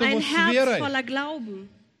принимает auf ein его с Herz верой, voller Glauben,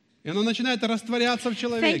 и оно начинает растворяться в fängt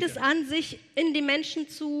человеке. es an, sich in den Menschen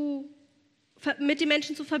mit den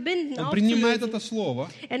Menschen zu verbinden, Он принимает это aufzulösen. слово,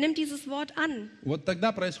 Er nimmt dieses Wort an. вот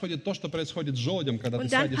тогда происходит то, что происходит с желудем, когда ты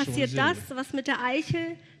Und dann садишь его в passiert землю. das, was mit der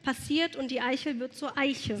Eichel passiert, und die Eichel wird zur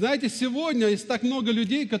Eiche. Знаете, сегодня есть так много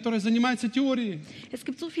людей, которые занимаются теорией. Es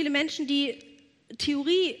gibt so viele Menschen, die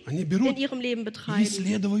Theorie Они берут in ihrem Leben и betreiben.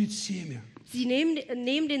 исследуют семя. Sie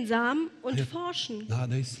nehmen den Samen und forschen.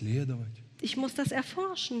 Надо исследовать Ich muss das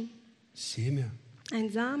erforschen. семя. Ein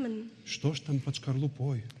Samen. Что ж там под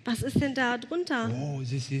шкарлупой? Was ist denn da drunter? О,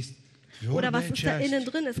 здесь есть Oder was твердая ist da innen часть.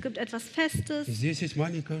 drin? Es gibt etwas Festes. Здесь есть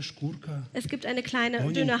маленькая шкурка. Es gibt eine kleine,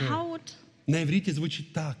 Тоненькая. dünne Haut. На иврите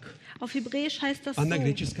звучит так, Auf Hebräisch heißt das а на so.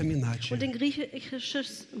 греческом иначе. Und in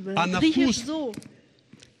Griechisch А на Griechisch вкус? so.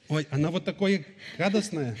 Ой, она вот такое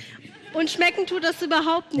радостное. Und schmecken tut das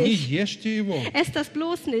überhaupt Не nicht. ешьте его. Esst das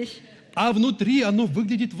bloß nicht. А внутри оно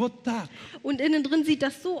выглядит вот так. Und innen drin sieht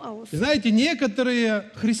das so aus. Знаете,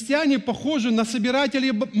 некоторые христиане похожи на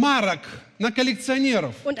собирателей марок, на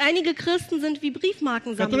коллекционеров, Und einige Christen sind wie которые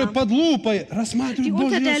Briefmarkensammler, под лупой die рассматривают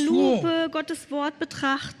unter der Божье Слово. Lupe Gottes Wort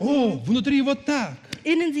betrachten. О, внутри вот так.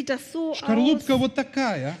 Innen sieht das so aus. Шкарлупка вот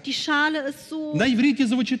такая. Die Schale ist so. На иврите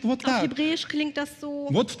звучит вот Auf так. Hebräisch klingt das so.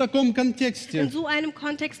 Вот в таком In контексте. so einem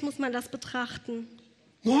Kontext muss man das betrachten.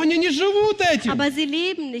 Но они не живут этим. Aber sie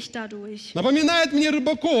leben nicht dadurch. Напоминает мне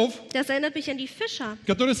рыбаков, Das erinnert mich an die Fischer,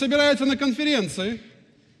 которые собираются на конференции,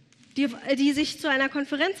 die sich zu einer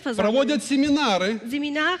Konferenz versammeln, проводят семинары,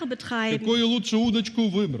 Seminare betreiben, какую лучше удочку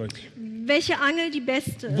выбрать. welche Angel die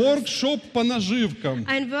beste ist. Воркшоп по наживкам.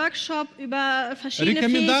 Ein Workshop über verschiedene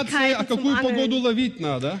Рекомендации, а Fähigkeiten zum какую погоду Angeln, ловить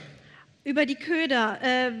надо. über die Köder,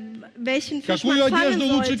 welchen Fisch Какую man одежду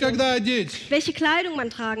fangen лучше sollte, когда одеть. welche Kleidung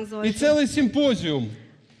man tragen И sollte. целый симпозиум.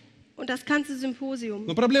 Und das ganze Symposium.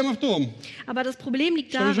 Но проблема в том, Aber das Problem liegt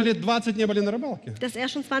что вы же darin, лет 20 не были на рыбалке. dass er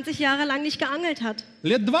schon 20 Jahre lang nicht geangelt hat.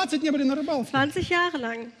 Лет 20 не были на рыбалке. 20 Jahre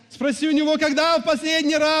lang. Спроси у него, когда в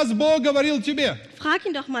последний раз Бог говорил тебе. Frag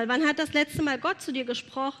ihn doch mal, wann hat das letzte Mal Gott zu dir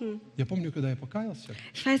gesprochen? Я помню, когда я покаялся,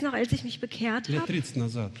 Ich weiß noch, als ich mich bekehrt лет habe, 30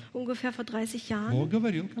 назад, ungefähr vor 30 Бог Jahren,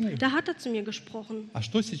 говорил ко мне. da hat er zu mir gesprochen. А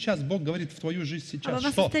что сейчас Бог говорит в твою жизнь сейчас? Aber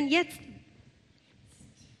was Что? ist denn jetzt?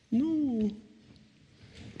 Ну,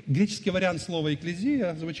 греческий вариант слова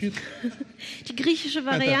 «экклезия» звучит, Die griechische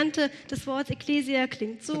Variante des Wortes Ekklesia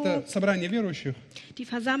klingt so, это собрание верующих, die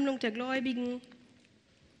Versammlung der Gläubigen,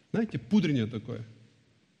 знаете, пудрение такое,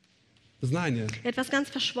 знание. etwas ganz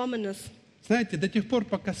Verschwommenes. Знаете, до тех пор,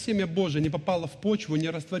 пока семя Божие не попало в почву, не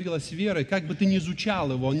растворилось верой, как бы ты ни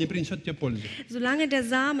изучал его, он не принесет тебе пользы. Solange der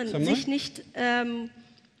Samen Со мной? sich nicht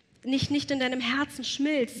nicht in deinem Herzen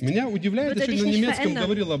schmilzt, Меня удивляет, wird я er dich сегодня на nicht немецком verändern.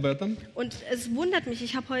 говорил об этом. Und es wundert mich,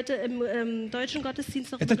 ich habe heute im deutschen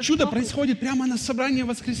Gottesdienst darüber Это чудо gesprochen. происходит прямо на собрании в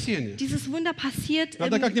воскресенье. Dieses Wunder passiert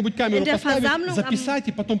Надо как-нибудь камеру in der поставить, Versammlung записать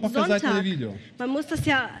и потом am показать на Sonntag. видео. Man muss das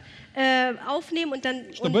ja aufnehmen und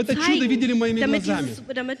dann Чтобы это чудо zeigen, видели моими глазами.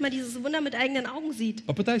 damit man dieses Wunder mit eigenen Augen sieht.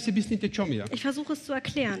 Попытаюсь объяснить, о чем я. Ich versuche es zu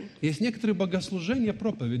erklären. Есть некоторые богослужения,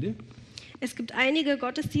 проповеди, Es gibt einige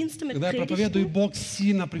Gottesdienste mit когда я проповедую, и Predigten, Бог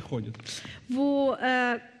сильно приходит. wo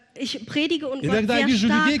ich predige und Gott Иногда я sehr вижу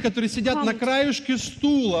людей, stark которые сидят на kommt. краешке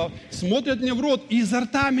стула, смотрят мне в рот, и изо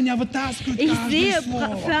рта меня вытаскивают Ich каждое sehe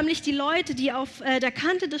слово. förmlich die Leute, die auf der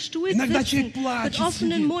Kante des Stuhls Иногда sitzen, человек плачет, mit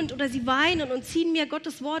offenem сидит. Mund oder sie weinen und ziehen mir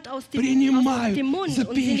Gottes Wort aus dem Принимают, Mund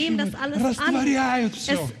und sie nehmen das запихивают, alles an. растворяют Es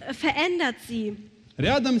все. verändert sie.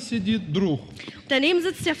 Рядом сидит друг Daneben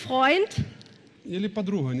sitzt der Freund или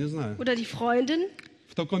подруга, не знаю, oder die Freundin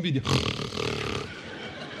в таком виде.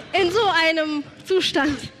 in so einem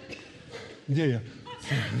Zustand. Где я?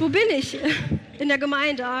 Wo bin ich? In der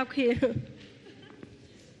Gemeinde. Ah, okay.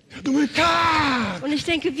 Я думаю, как? Und ich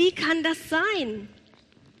denke, wie kann das sein?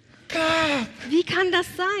 Как? Wie kann das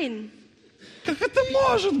sein? Как это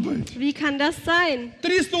может быть? Wie kann das sein?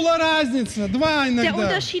 3 стула разница, 2 Der иногда.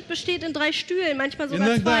 Unterschied besteht in 3 Stühlen, manchmal sogar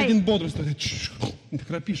Иногда 2. один бодрствует, ты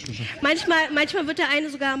храпишь уже. Manchmal wird der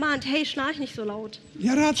eine sogar ermahnt, hey, schnarch nicht so laut.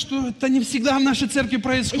 Я рад, что это не всегда в нашей церкви Ich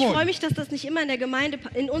freue происходит. mich, dass das nicht immer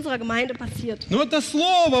in unserer Gemeinde passiert. Но это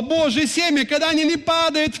Слово Божье семя, когда оно не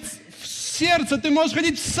падает в сердце, ты можешь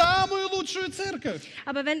ходить в самую лучшую церковь.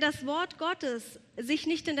 Aber wenn das Wort Gottes sich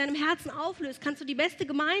nicht in deinem Herzen auflöst, kannst du die beste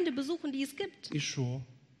Gemeinde besuchen, die es gibt. И шо?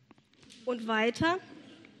 Und weiter,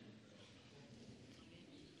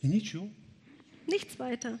 И ничего. nichts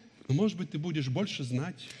weiter. Но, может быть, ты будешь больше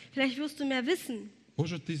знать. Vielleicht wirst du mehr wissen.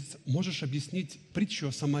 Может, ты можешь объяснить притчу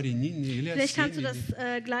о самарянине или о Vielleicht kannst du семени.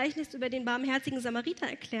 das Gleichnis über den barmherzigen Samariter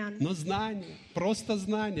erklären. Но знания, просто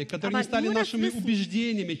знания, которые Aber не стали nur das нашими Wissen,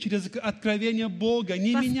 убеждениями, через откровение Бога,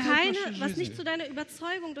 не меняют нашей Was nicht жизни. zu deiner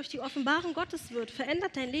Überzeugung durch die Offenbarung Gottes wird,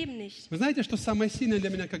 verändert dein Leben nicht. Вы знаете, что самое сильное для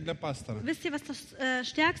меня, как для пастора? Wisst ihr, was das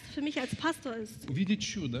Stärkste für mich als Pastor ist? Увидеть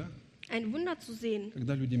чудо, Ein Wunder zu sehen,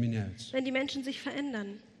 когда люди меняются. wenn die Menschen sich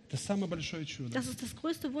verändern. Это самое большое чудо. Das ist das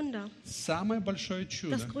größte Wunder. Самое большое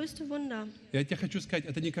чудо. Das größte Wunder. Я тебе хочу сказать,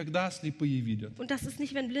 это никогда слепые видят. Und das ist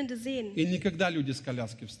nicht, wenn Blinde sehen. И никогда люди с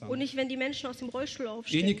коляски Und встанут. nicht, wenn die Menschen aus dem Rollstuhl И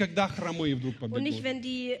aufstehen. никогда хромые вдруг Und nicht, побегут. wenn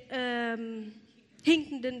die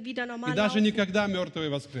Hinkenden wieder И normal даже laufen. никогда мертвые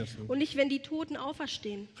воскреснут. Und nicht, wenn die Toten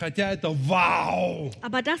auferstehen. Хотя это вау!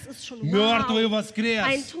 Aber das ist schon Мертвый wow. Ein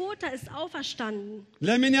воскрес! Toter ist auferstanden.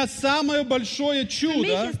 Для меня самое большое Für mich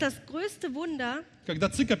чудо, ist das größte Wunder, когда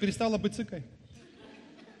цыка перестала быть цыкой.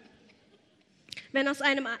 wenn aus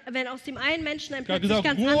dem einen Menschen ein Когда plötzlich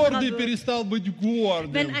ganz anderer гордый wird. перестал быть Wenn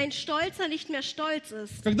гордым. ein Stolzer nicht mehr stolz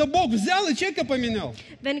ist. Когда Бог взял и человека поменял.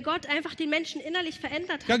 Wenn Gott einfach den Menschen innerlich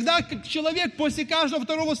verändert hat. Когда человек после каждого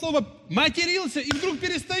второго слова матерился и вдруг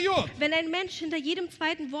перестает. Wenn ein Mensch hinter jedem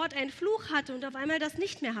zweiten Wort einen Fluch hatte und auf einmal das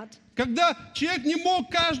nicht mehr hat. Когда человек не мог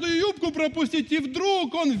каждую юбку пропустить, и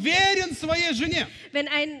вдруг он верен своей жене. Wenn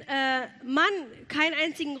ein Mann keinen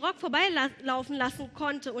einzigen Rock vorbeilaufen lassen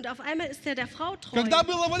konnte und auf einmal ist er der Frau treu. Когда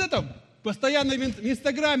было вот это постоянно в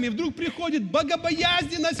Инстаграме, вдруг приходит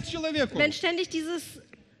богобоязненность к человеку. Wenn ständig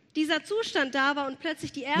dieser Zustand da war und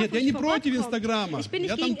plötzlich die Нет, я Ehrfurcht не vor Gott против kommt. Инстаграма. Ich bin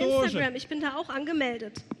Я nicht там gegen тоже. Instagram, ich bin da auch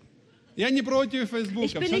angemeldet. Я не против Фейсбука,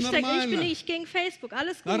 Ich bin все nicht нормально. gegen Facebook,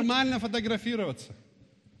 alles gut. Нормально фотографироваться.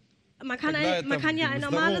 Man kann ja ein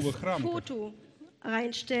normales Foto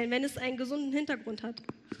reinstellen, wenn es einen gesunden Hintergrund hat.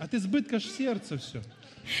 От избытка ж сердца все.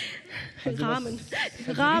 Rahmen.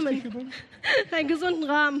 Einen gesunden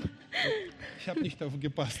Rahmen. Ich habe nicht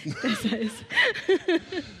aufgepasst. Besser ist.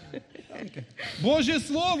 Божье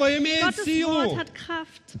Слово имеет Gottes Wort силу. hat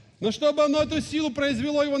Kraft. Но чтобы оно эту силу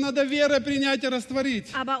произвело, его надо верой принять и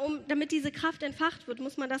растворить. Aber damit diese Kraft entfacht wird,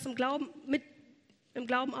 muss man das im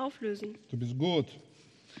Glauben auflösen. To be good.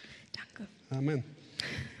 Danke. Амен.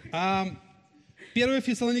 1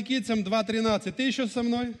 Фессалоникийцам 2:13. Ты еще со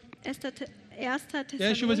мной? 1. Я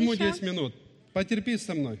еще возьму Thessalonicher. 10 минут. Потерпи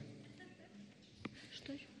со мной.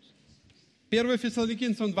 1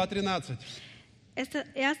 Фессалоникийцам 2:13.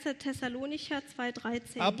 1. Thessalonicher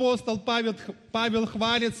 2,13. Апостол Павел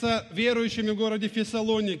хвалится верующими в городе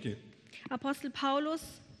Фессалоники. Apostel Paulus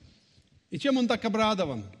И чем он так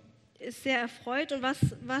обрадован? ist sehr erfreut. Und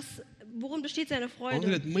worin besteht seine Он Freude?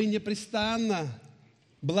 говорит, мы непрестанно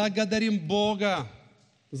благодарим Бога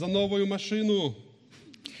за новую машину.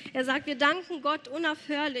 Er sagt, wir danken Gott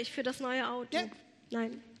unaufhörlich für das neue Auto. Ja.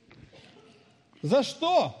 Nein. За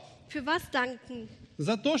что? Für was danken?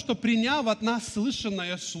 за то, что приняв от нас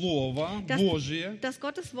слышанное Слово Божие, dass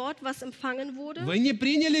Gottes Wort, was empfangen wurde, вы не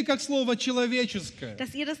приняли как Слово человеческое,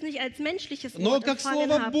 dass ihr das nicht als menschliches но Wort как empfangen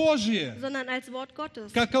Слово habt, Божие, sondern als Wort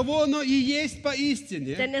Gottes. каково оно и есть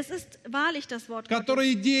поистине, Denn es ist wahrlich das Wort Gottes,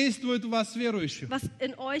 которое действует в вас, верующих. was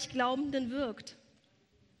in euch Glaubenden wirkt.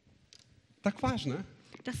 Так важно,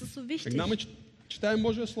 Das ist so wichtig. когда мы читаем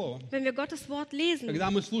Божье Слово, Wenn wir Gottes Wort lesen, когда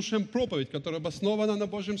мы слушаем проповедь, которая обоснована на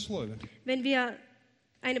Божьем Слове, wenn wir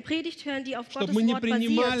eine Predigt hören, die auf чтобы Gottes мы не Wort basiert,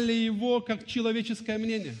 принимали его как человеческое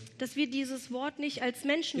мнение. dass wir dieses Wort nicht als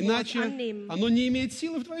Menschenwort Иначе annehmen. оно не имеет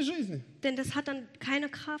силы в твоей жизни. Denn das hat dann keine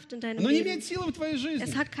Kraft in deinem Оно не Leben. имеет силы в твоей жизни.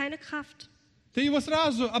 Es hat keine Kraft. Ты его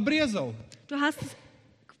сразу обрезал. Du hast es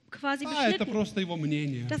quasi Это beschnitten. просто его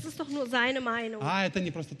мнение. Das ist doch nur seine Meinung. Это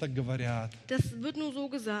не просто так говорят. Das wird nur so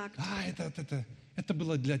gesagt. Это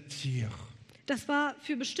было для тех. Das war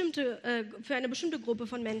für eine bestimmte Gruppe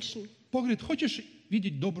von Menschen. Бог говорит, хочешь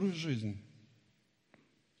видеть добрую жизнь?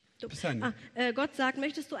 Писание. Gott sagt,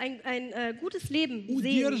 möchtest du ein gutes Leben sehen,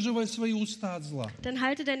 Удерживай свои уста от зла, dann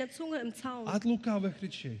halte deine Zunge im Zaum от лукавых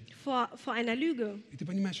речей. vor einer Lüge. И ты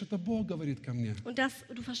понимаешь, что это Бог говорит ко мне. Und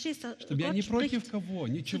du verstehst, dass Чтобы я Gott ни против spricht, кого,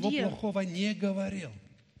 ничего dir. плохого не говорил.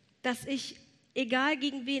 dass ich, egal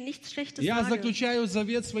gegen wen, nichts Schlechtes Я sage. заключаю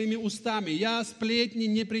завет своими устами. Я сплетни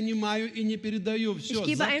не принимаю и не передаю. Ich Все,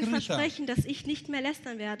 gebe ein закрыто. Versprechen, dass ich nicht mehr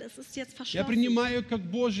lästern werde. Es ist jetzt Я verschlossen. принимаю как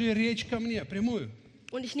Божья речь ко мне, прямую.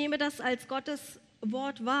 Und ich nehme das als Gottes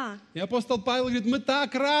Wort wahr. И апостол Павел говорит, мы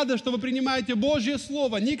так рады, что вы принимаете Божье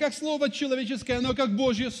Слово. Не как Слово человеческое, но как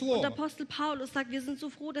Божье Und Слово. Apostel Paulus sagt, wir sind so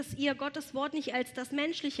froh, dass ihr Gottes Wort nicht als das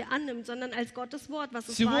Menschliche annimmt, sondern als Gottes Wort, was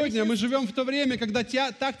es wahrlich Сегодня мы ist. живем в то время, когда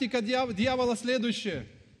тактика дьявола следующая.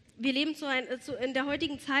 Wir leben in der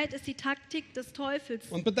heutigen Zeit ist die Taktik des Teufels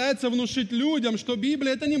Он пытается внушить людям, что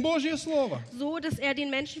Библия – это не Божье Слово. so, dass er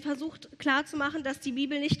den Menschen versucht klarzumachen, dass die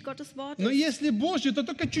Bibel nicht Gottes Wort Но ist. если Божье, то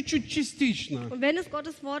только чуть-чуть, частично. Und wenn es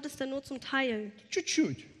Gottes Wort ist, dann nur zum Teil,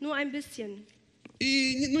 Чуть-чуть. nur ein bisschen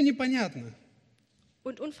И непонятно,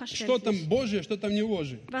 und что там unverständlich. Божье, что там не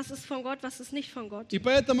Божье. Was ist von Gott, was ist nicht von Gott? И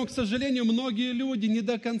поэтому, к сожалению, многие люди не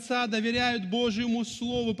до конца доверяют Божьему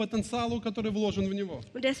Слову, потенциалу, который вложен в него.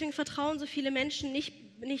 Und deswegen vertrauen so viele Menschen nicht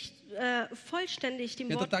vollständig dem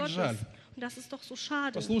Это Wort так Gottes. жаль. Und das ist doch so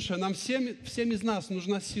schade. Послушай, нам всем из нас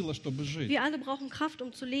нужна сила, чтобы жить. Wir alle brauchen Kraft,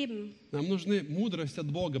 um zu leben. Нам нужна мудрость от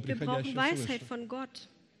Бога, Wir brauchen приходящая Weisheit свыше. von Gott.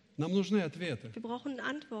 Нам нужны ответы. Wir brauchen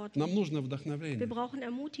Antworten. Нам нужно Wir вдохновение. brauchen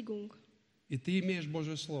Ermutigung. И ты имеешь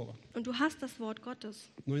Божье Слово. Und du hast das Wort Gottes.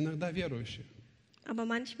 Но иногда верующие, Aber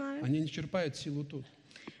manchmal они не черпают силу тут.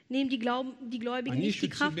 nehmen die Gläubigen Они nicht die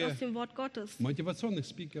ищут Kraft себе aus dem Wort Gottes, мотивационных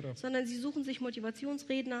спикеров, sondern sie suchen sich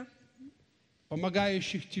Motivationsredner,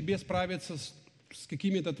 помогающих тебе справиться с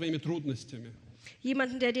какими-то твоими трудностями,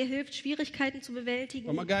 jemanden, der dir hilft, Schwierigkeiten zu bewältigen,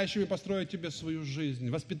 помогающими построить тебе свою жизнь,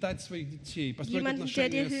 воспитать своих детей, построить Jemanden, der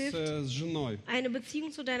dir отношения с женой. eine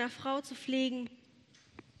Beziehung zu deiner Frau zu pflegen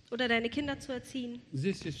oder deine Kinder zu erziehen.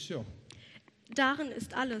 Здесь есть все. Darin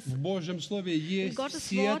ist alles. В Божьем Слове есть Gottes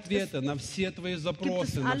все Wort ответы на все твои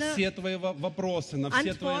запросы, на alle все твои вопросы, на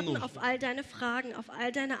все твои Antworten нужды. auf all deine Fragen, auf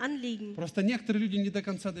all deine Anliegen. Просто некоторые люди не до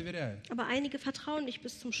конца доверяют. Aber einige vertrauen nicht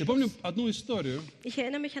bis zum Я помню Schluss. одну историю Ich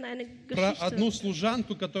erinnere mich an eine про одну Geschichte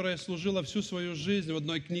служанку, которая служила всю свою жизнь в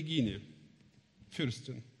одной княгине.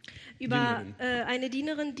 Фюрстин. über eine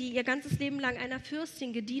Dienerin, die ihr ganzes Leben lang einer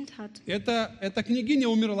Fürstin gedient hat. Эта княгиня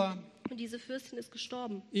умерла. Und diese Fürstin ist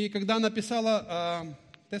gestorben. И когда она писала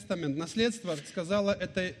тестамент, наследство, сказала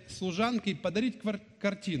этой служанке подарить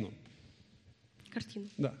картину. Картину.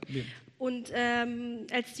 Да, bild. Und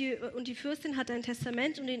die Fürstin hatte ein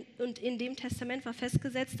Testament und in dem Testament war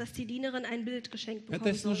festgesetzt, dass die Dienerin ein Bild geschenkt Этой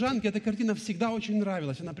bekommen sollte. служанке эта картина всегда очень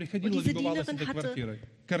нравилась. Она приходила и diese любовалась Dienerin этой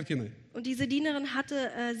картиной. Und diese Dienerin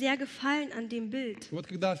hatte sehr Gefallen an dem Bild. Вот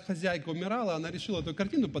когда хозяйка умирала, она решила эту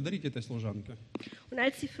картину подарить этой служанке. Und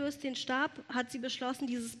als die Fürstin starb, hat sie beschlossen,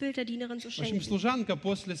 dieses Bild der Dienerin zu В общем, schenken. служанка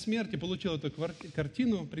после смерти получила эту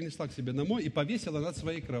картину, принесла к себе домой и повесила над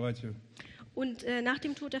своей кроватью. Und nach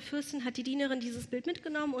dem Tod der Fürstin hat die Dienerin dieses Bild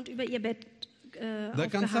mitgenommen und über ihr Bett До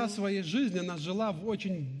конца aufgehangen. своей жизни она жила в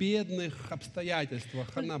очень бедных обстоятельствах.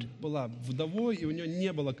 Она была вдовой, и у нее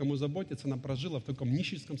не было кому заботиться. Она прожила в таком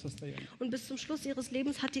нищенском состоянии. Und bis zum Schluss ihres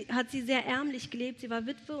Lebens hat sie sehr ärmlich gelebt. Sie war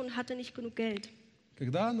Witwe und hatte nicht genug Geld.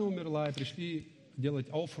 Когда она умерла, и пришли делать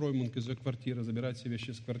aufräumung из ее квартиры, забирать все вещи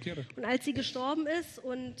из квартиры, Und als sie gestorben ist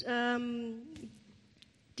und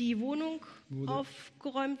die Wohnung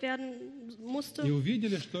aufgeräumt werden musste, и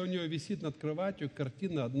увидели, что у нее висит над кроватью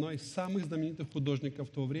картина одной из самых знаменитых художников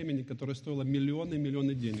того времени, которая стоила миллионы и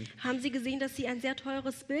миллионы денег. haben sie gesehen, dass sie ein sehr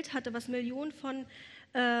teures Bild hatte, was Millionen von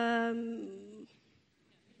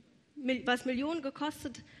was Millionen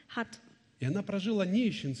gekostet hat. И она прожила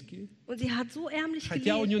нищенски, Und sie hat so ärmlich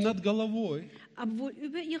хотя у нее gelebt, над головой aber wohl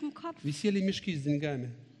über ihrem Kopf висели мешки с деньгами.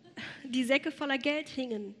 die Säcke voller Geld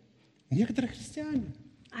hingen. Некоторые христиане,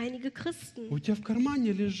 Einige Christen у тебя в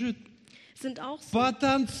кармане лежит sind auch so.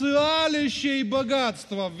 потенциалище и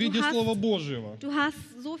богатство в виде Du hast- Слова Божьего. Du hast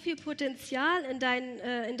so viel Potenzial in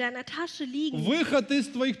deiner Tasche liegen. Выход из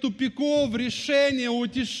твоих тупиков, решение,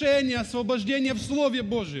 утешение, освобождение в Слове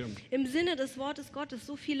Божьем. Im Sinne des Wortes Gottes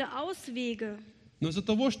so viele Auswege. Но из-за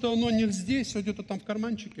того, что оно не здесь, а где-то там в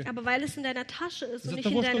карманчике, Aber weil es in deiner Tasche ist und из-за nicht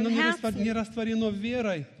in того, что оно deinem не Herzen, растворено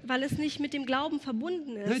верой, weil es nicht mit dem Glauben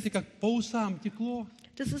verbunden знаете, ist. как по усам текло,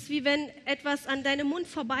 Das ist wie wenn etwas an deinem Mund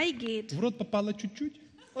vorbeigeht в рот попало чуть-чуть.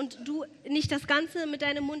 und du nicht das Ganze mit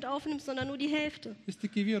deinem Mund aufnimmst, sondern nur die Hälfte. Есть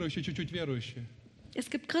такие верующие, чуть-чуть верующие.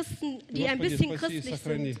 Es gibt Christen, die ein Господи, bisschen спаси и christlich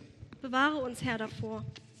сохрани. sind. Bewahre uns, Herr, davor.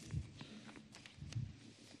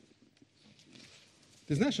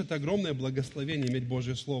 Ты знаешь, это огромное благословение иметь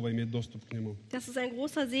Божье Слово, иметь доступ к нему. Das ist ein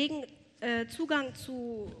großer Segen, Zugang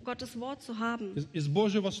zu Gottes Wort zu haben. Из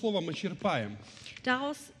Божьего Слова мы черпаем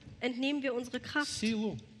Daraus entnehmen wir unsere Kraft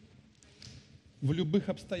силу в любых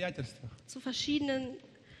обстоятельствах. zu verschiedenen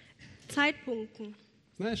Zeitpunkten.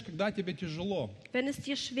 Знаешь, когда тебе тяжело, Wenn es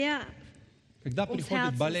dir schwer, когда ums приходит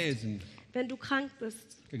Herz ist. болезнь, wenn du krank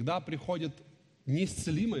bist, когда приходит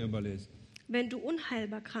неисцелимая болезнь, wenn du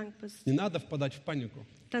unheilbar krank bist, не надо впадать в панику.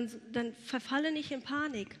 dann verfalle nicht in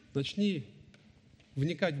Panik, Начни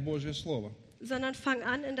вникать в Божье Слово. sondern fang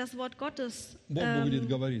an, in das Wort Gottes Бог будет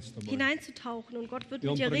говорить с тобой. hineinzutauchen und Gott wird И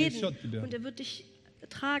mit Он dir reden пронесет тебя. und er wird dich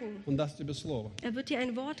tragen. Он даст тебе Слово. Er wird dir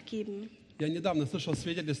ein Wort geben. Я недавно слышал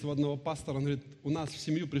свидетельство одного пастора. Он говорит, у нас в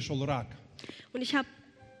семью пришел рак. Und ich habe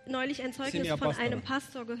neulich ein Zeugnis Семья von пастора. einem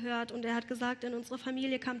Pastor gehört und er hat gesagt, in unserer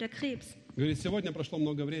Familie kam der Krebs. Говорит, сегодня прошло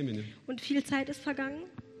много времени. Und viel Zeit ist vergangen,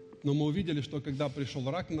 Но мы увидели, что когда пришел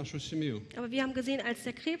рак в нашу семью, aber wir haben gesehen, als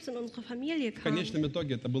der Krebs in unsere Familie в kam, конечном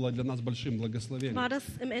итоге это было для нас большим благословением. war das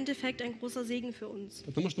im Endeffekt ein großer Segen für uns,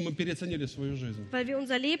 Потому что мы переоценили свою жизнь. weil wir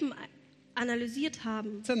unser Leben analysiert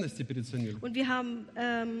haben Ценности переоценили. und wir haben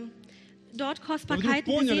dort вдруг Kostbarkeiten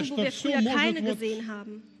поняли, gesehen, wo что wir всё früher может keine вот- gesehen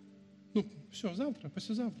haben. Ну, все, завтра,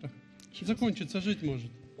 послезавтра. Закончится, жить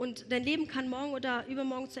может. Und dein Leben kann morgen oder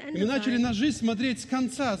übermorgen zu И Ende мы начали sein. на жизнь смотреть с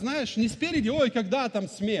конца, знаешь, не спереди, ой, когда там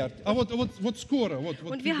смерть, а вот скоро, вот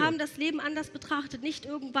Und wir придет. haben das Leben anders betrachtet. Nicht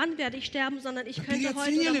irgendwann werde ich sterben, sondern ich könnte heute oder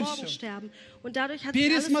переоценили morgen всё. sterben. Und dadurch hat sich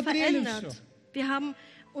alles Пересмотрели verändert. всё. Wir haben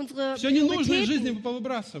unsere Все ненужное в жизни Prioritäten,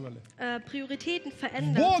 повыбрасывали. Prioritäten В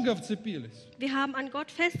verändert. Бога вцепились, Wir haben an Gott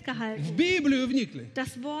в festgehalten, Библию вникли.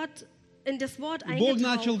 in das Wort И Бог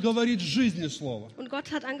начал eingetaucht. говорить жизни Слово. Und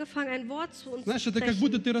Gott hat angefangen, ein Wort zu uns Знаешь, zu это как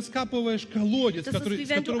будто sprechen. ты раскапываешь колодец, Das ist который, wie с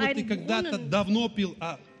wenn du которого ты einen когда-то Brunnen- давно пил,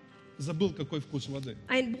 а забыл, какой вкус воды.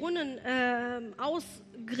 Ein Brunnen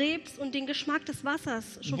ausgräbst und den Geschmack des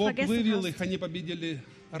Wassers schon Бог vergessen вывел hast. их, они победили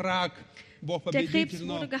рак, Бог Der Krebs победитель,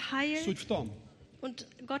 но wurde geheilt. суть в том, Und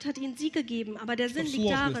Gott hat ihnen Sieg gegeben. Aber der Sinn в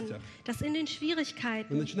liegt darin, сложностях. dass in den мы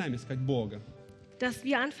Schwierigkeiten, начинаем искать Бога dass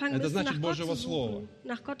wir anfangen Это müssen, значит nach Gott Божьего zu Слова. suchen,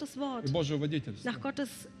 nach Gottes Wort, и Божьего водительства. nach Gottes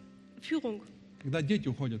Führung. Когда дети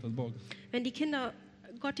уходят от Бога. Wenn die Kinder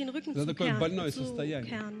Gott den Rücken Это такое больное zukehren,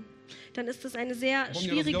 состояние. dann ist das eine sehr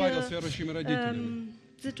Помню, разговаривал с schwierige верующими родителями.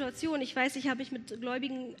 Situation. Ich weiß, ich habe mich mit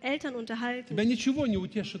gläubigen Eltern unterhalten. Тебя ничего не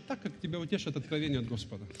утешит так, как тебя утешит откровение от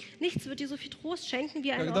Господа. Nichts wird dir so viel Trost schenken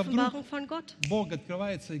wie eine Когда вдруг Offenbarung von Gott. Бог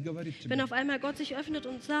открывается и говорит Wenn тебе, auf einmal Gott sich öffnet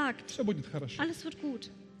und sagt, все будет хорошо. alles wird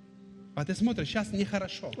gut. А ты смотришь, сейчас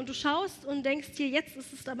нехорошо. Und du schaust und denkst dir, jetzt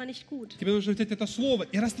ist es aber nicht gut. Тебе нужно взять это слово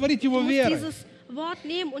и растворить Du его musst верой. dieses Wort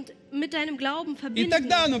nehmen und mit deinem Glauben И verbinden.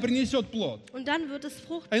 тогда оно принесет плод. Und dann wird es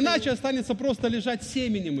Frucht А bringen. иначе останется просто лежать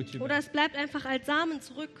семенем у тебя. Oder es bleibt einfach als Samen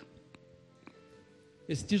zurück.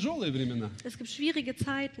 Есть тяжелые времена, Es gibt schwierige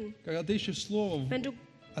Zeiten. когда ты ищешь слово, Wenn du,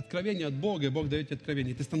 откровение от Бога, и Бог дает тебе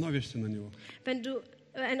откровение, и ты становишься на него. wenn du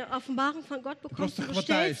eine Offenbarung von Gott bekommst, Просто und du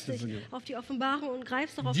stellst хватаешься за dich него. auf die Offenbarung und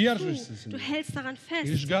greifst darauf Держишься zu. за Du него. hältst daran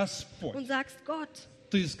Говоришь, fest Господь, und sagst, Gott,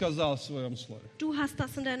 ты сказал в своем слове, du hast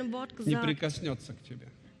das in deinem Wort не gesagt. прикоснется к тебе.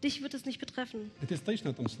 Dich wird es nicht betreffen. И ты стоишь на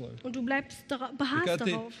этом слове. Und du bleibst И beharrst когда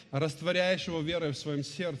ты darauf. растворяешь его верой в своем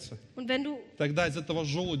сердце, Und wenn du тогда из этого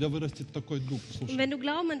желудя вырастет такой дуб. Und Слушай, wenn du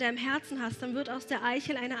Glauben in deinem Herzen hast, dann wird aus der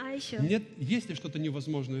Eichel eine Eiche. нет, есть ли что-то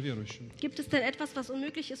невозможное верующему? Gibt es denn etwas, was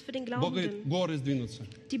unmöglich ist für den Бог говорит, Glaubenden? горы сдвинутся,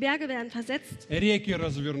 Die Berge werden versetzt, реки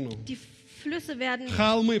разверну, die Flüsse werden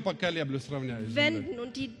холмы поколеблю, сравняю с землей. wenden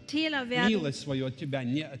und die Täler werden Милость свою от тебя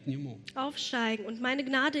не отниму. aufsteigen. Und meine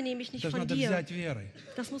Gnade nehme ich nicht Это же von надо dir. взять верой,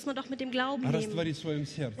 Das muss man doch mit dem Glauben nehmen. растворить в своем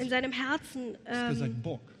сердце, In seinem Herzen сказать,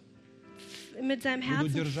 Бог, mit seinem Буду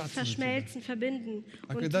Herzen держаться за verschmelzen, verbinden.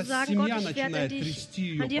 А Und когда zu sagen, Gott, семья ich werde начинает трясти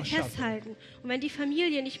ее, an dir пошатывать. festhalten. Und wenn die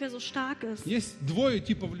Familie nicht mehr so stark ist, Есть двое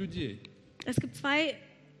типов людей. es gibt zwei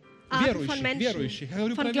Arten von Верующих. Я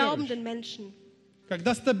говорю Menschen, von про glaubenden Menschen.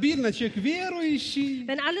 Когда стабильно человек верующий,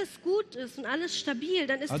 Wenn alles gut ist und alles stabil,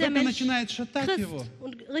 dann ist а der только Mensch начинает шатать Christ его.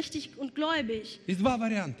 und richtig und gläubig. Есть два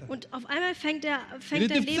варианта. Und auf einmal fängt Или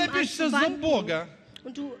dein ты Leben an вцепишься zu за wanken. Бога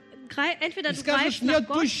Und du entweder и du скажешь, greifst не nach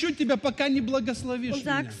Gott отпущу тебя, пока не благословишь und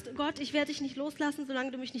меня. sagst, Gott, ich werde dich nicht loslassen,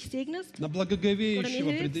 solange du mich nicht segnest. На благоговеющего Oder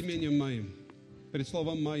mir пред hilfst. именем моим, пред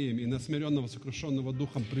словом моим, и на смиренного, сокрушенного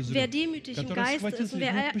духом презрю, Wer demütig im который Geist схватился ist und и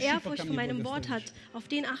wer не отпущу, Ehrfurcht пока vor мне meinem Wort hat, благословишь. auf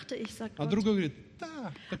den achte ich, sagt А Gott. другой говорит,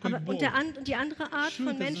 да, такой Und Бог. die andere Art Что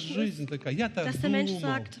von это за Menschen ist, жизнь такая? Я-то dass der Mensch думал.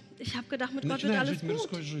 sagt, ich habe gedacht, mit И Gott wird начинает alles жить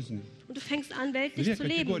мирской gut. жизнью. Und du fängst an, weltlich Две zu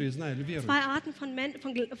категории, leben. знаю, верующих. Zwei Arten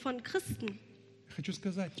von Christen. Хочу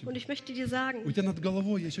сказать тебе, Und ich möchte dir sagen, у тебя над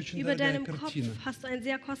головой есть очень über дорогая deinem Kopf картина. hast du ein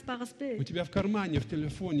sehr kostbares У Bild. тебя в кармане, в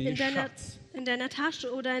телефоне есть шанс. In deiner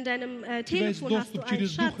Tasche oder in deinem У тебя есть Telefon hast du доступ einen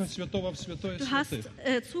через Духа Schatz. Святого в Святое Du hast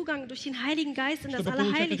Святых, Zugang durch den Heiligen Geist in das чтобы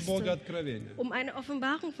получать от Бога Allerheiligste, откровения. um eine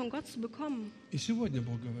Offenbarung von Gott zu bekommen. И сегодня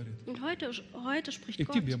Бог говорит, Und heute spricht и к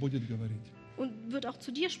Gott тебе будет говорить. und wird auch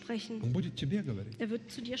zu dir sprechen. Он будет тебе говорить. Er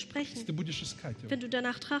wird zu dir Если sprechen, ты будешь искать Его, wenn du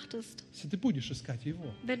danach trachtest, если ты будешь искать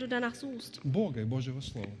Его, wenn du danach suchst. Бога и Божьего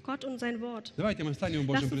Слова. Gott und sein Wort. Давайте мы станем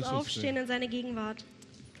в Lass Божьем uns aufstehen присутствии. in seine Gegenwart,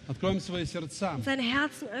 Откроем свои сердца.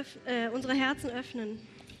 unsere Herzen öffnen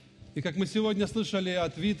И как мы сегодня слышали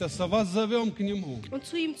от Витаса, вас зовем к Нему. und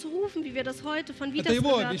zu ihm zu rufen, wie wir das heute von Это Vitas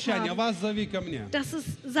Его gehört обещание, haben. вас зови ко мне. Das ist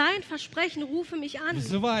sein Versprechen, rufe mich an,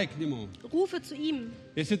 Взывай к Нему. rufe zu ihm.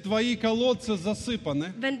 Если твои колодцы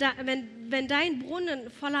засыпаны, Wenn dein Brunnen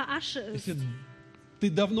voller Asche ist, если ты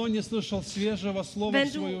давно не слышал свежего слова wenn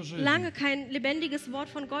в du свою жизнь, lange kein lebendiges Wort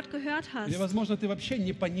von Gott gehört или, hast возможно, ты вообще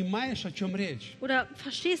не понимаешь, о чем речь. oder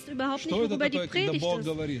verstehst überhaupt nicht, Что это worüber die такое, когда Predigt Бог ist,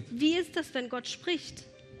 говорит? wie ist das, wenn Gott spricht,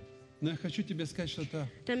 Но я хочу тебе сказать, что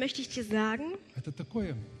dann möchte ich dir sagen, это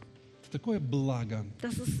такое благо,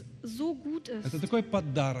 dass es so gut это ist, такой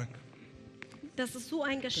подарок, dass es so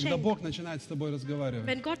ein когда Geschenk, Бог начинает с тобой разговаривать.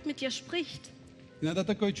 wenn Gott mit dir spricht. Иногда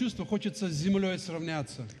такое чувство, хочется с землей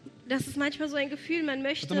сравняться. Das ist manchmal so ein Gefühl, man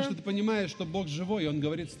Потому что möchte ты понимаешь, что Бог живой, и Он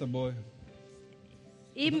говорит с тобой.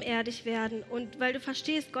 ebenerdig werden und weil du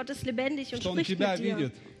verstehst, Gott ist lebendig und Что он spricht тебя mit dir,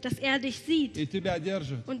 видит. dass er dich sieht И тебя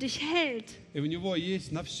держит. und dich hält И у Него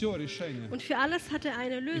есть на все решение. und für alles hat er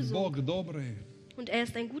eine И Lösung Бог добрый. und er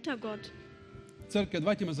ist ein guter Gott. Церковь,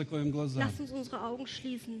 давайте мы закроем глаза. Lass uns unsere Augen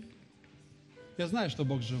schließen. Я знаю, что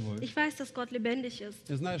Бог живой. Ich weiß, dass Gott lebendig ist.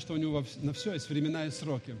 Я знаю, что у Него на все есть времена и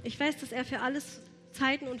сроки. Ich weiß, dass er für alles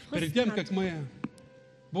Zeiten und Перед Fristen тем, hat. как мы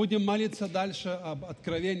будем молиться дальше об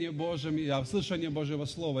откровении Божьем и о слышании Божьего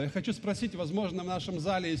Слова, я хочу спросить, возможно, в нашем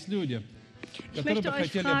зале есть люди, Ich которые möchte бы euch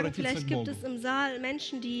хотели fragen, обратиться vielleicht к gibt Богу, es im Saal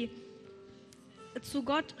Menschen, die zu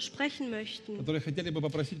Gott sprechen möchten, которые хотели бы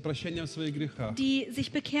попросить прощения в своих грехах, die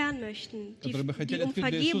sich bekehren möchten, которые бы die хотели um открыть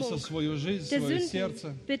для Иисуса Vergebung свою жизнь, der свое Sünden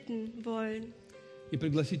сердце bitten wollen, и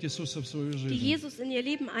пригласить Иисуса в свою die жизнь. Jesus in ihr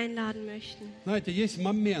Leben einladen möchten. Знаете, есть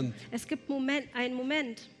момент, Es gibt einen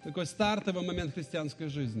Moment, такой стартовый момент христианской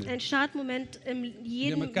жизни, ein Startmoment im где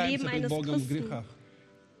jedem мы Leben каемся пред eines Богом в Christen, грехах,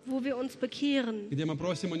 wo wir uns bekehren, где мы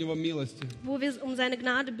просим у Него милости, wo wir um seine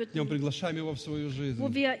Gnade где мы bitten, приглашаем Его в свою wo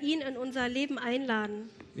жизнь. wir ihn in unser Leben einladen.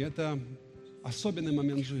 И это особенный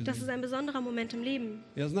момент жизни. Das ist ein besonderer Moment im Leben.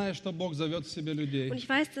 Я знаю, что Бог зовет к себе людей. Und ich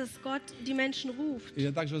weiß, dass Gott die Menschen ruft. И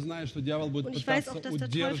я также знаю, что дьявол будет Und ich weiß пытаться auch, dass der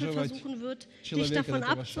Teufel удерживать versuchen wird, dich человека davon от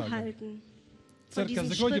этого шага. abzuhalten. Von Церковь, diesem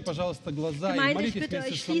закройте, Schritt. пожалуйста, глаза и Gemeinde, ich молитесь bitte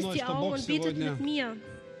вместе euch, со schließt мной, die что Augen Бог und betet сегодня mit mir,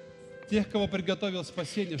 тех, кого приготовил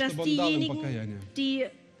спасение, dass чтобы Он дал им diejenigen, покаяние. die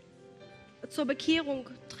zur Bekehrung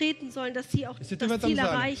treten sollen, dass sie auch Если ты в das этом Ziel зале,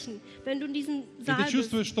 erreichen. Wenn du in diesem И Saal ты bist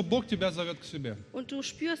чувствуешь, что Бог тебя зовет к себе. und du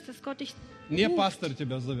spürst, dass Gott dich Не ruft, пастор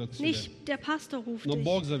тебя зовет к себе, nicht der Pastor ruft но dich,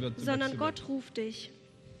 Бог зовет тебя к sondern себе. Gott ruft dich.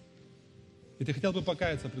 И ты хотел бы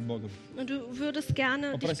покаяться пред Богом, Und du würdest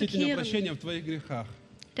gerne dich попросить у Него bekehren, прощения в твоих грехах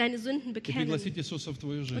deine Sünden и bekennen пригласить Иисуса в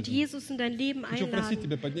твою und жизнь. Jesus in dein Leben Хочу просить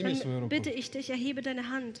тебя, einladen. подними свою Dann руку. bitte ich dich, erhebe deine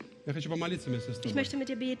Hand. Я хочу помолиться вместе с Ich тобой. möchte mit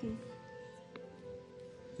dir beten.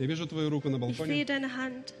 Я вижу твою руку на Ich sehe балконе. deine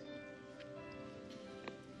Hand.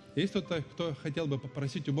 Есть кто-то, кто хотел бы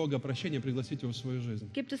попросить у Бога прощения, пригласить Его в свою жизнь?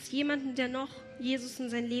 Gibt es jemanden, der noch Jesus in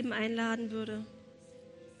sein Leben einladen würde?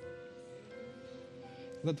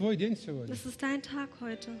 Это твой день сегодня. Das ist dein Tag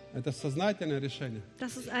heute. Это сознательное решение.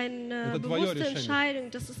 Das ist eine Это твое bewusste решение.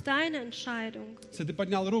 Entscheidung. Das ist deine Entscheidung. Если ты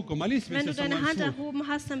поднял руку, молись Wenn вместе du со deine мной Hand вслух. erhoben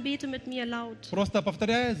hast, dann bete mit mir laut. Просто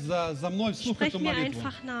повторяй за мной вслух Sprech эту mir молитву.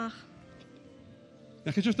 einfach nach.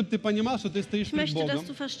 Я хочу, чтобы ты понимал, что ты стоишь Ich перед möchte, Богом. dass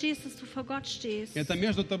du verstehst, dass du vor Gott stehst. Это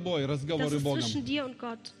между тобой Das разговоры ist Богом. zwischen dir und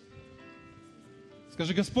Gott.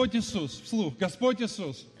 Скажи, Господь Иисус, вслух, Господь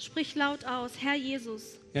Иисус, Sprich laut aus, Herr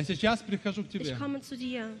Jesus, я сейчас прихожу к ich Тебе, komme zu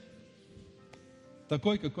dir,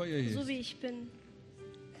 такой, какой я so есть. wie ich bin,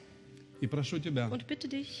 И прошу Тебя, und bitte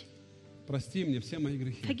dich, прости мне все мои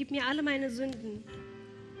грехи vergib mir alle meine Sünden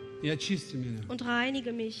и очисти меня und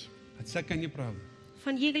reinige mich от всякой неправды.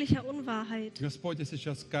 von jeglicher Unwahrheit. Господь, я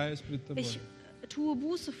сейчас каюсь перед Тобой. Ich tue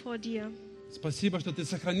Buße vor dir. Спасибо, что Ты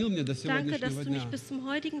сохранил меня до Danke, dass сегодняшнего du mich дня. bis zum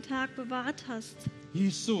heutigen Tag bewahrt hast.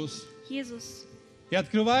 Иисус, Jesus, я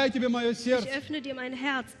открываю Тебе мое ich сердце, öffne dir mein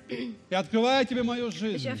Herz, я открываю Тебе мою ich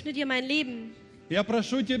жизнь. öffne dir mein Leben Я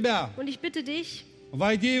прошу Тебя, und ich bitte dich,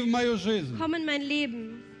 войди в мою жизнь, komm in mein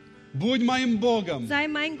Leben, будь моим Богом, sei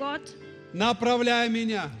mein Gott, направляй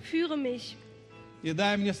меня führe mich и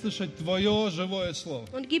дай мне слышать Твое живое Слово.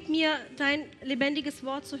 und gib mir dein lebendiges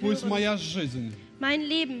Wort zu Пусть hören. моя жизнь Mein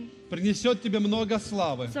Leben принесет Тебе много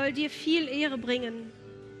славы soll dir viel Ehre bringen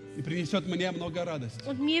и принесет мне много радости.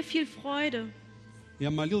 und mir viel Freude.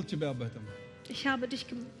 Я молил Тебя об этом. Ich habe dich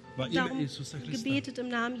Во имя darum Иисуса Христа. gebetet im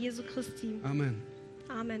Namen Jesu Christi. Аминь.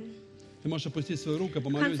 Amen. Ты можешь опустить свою руку, Du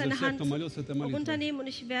помолюсь kannst за deine всех, Hand кто молился этой молитвой. runternehmen und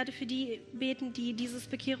ich werde für die beten, die dieses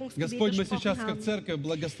Bekehrungsgebet Господь, мы сейчас gesprochen как haben. церковь Herr,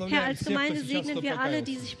 благословляем als всех, кто Gemeinde сейчас segnen wir alle,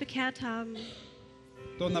 die покаялся. sich bekehrt haben.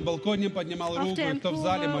 Кто на балконе поднимал Auf руку, der и кто в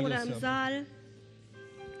зале Empore oder im молился. Saal.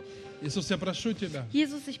 Иисус, я прошу Тебя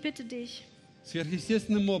Jesus, ich bitte dich,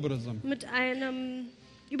 сверхъестественным образом mit einem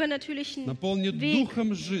übernatürlichen наполни Weg,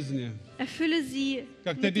 духом жизни, erfülle sie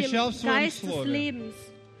Как ты mit dem обещал в своем Geist des Слове, Lebens,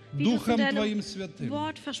 wie du es in Духом deinem Твоим Святым.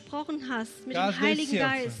 Wort versprochen hast, mit dem Каждое Heiligen сердце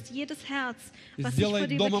Geist, jedes Herz, was sich сделай vor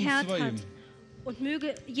dir домом bekehrt своим. hat. Und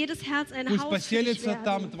möge jedes Herz ein Пусть Haus für dich поселится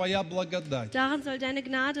там werden. Твоя благодать. Darin soll deine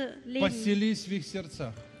Gnade leben. Поселись в их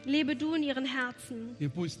сердцах. Lebe du in ihren Herzen. И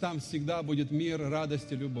пусть там всегда будет мир,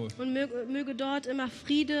 радость и любовь. Und möge dort immer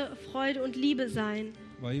Friede, Freude und Liebe sein.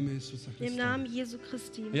 Во имя Иисуса Im Христа. Namen Jesu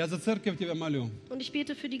Christi. Я за церковь Тебя молю. Und ich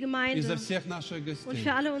bete für die И за Gemeinde всех наших und гостей.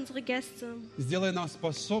 für alle unsere Gäste. Сделай нас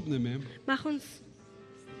способными Mach uns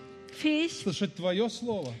fähig, слышать Твое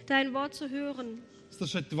Слово. dein Wort zu hören.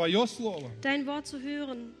 Слышать Твое Слово. Dein Wort zu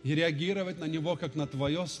hören И реагировать на него, как на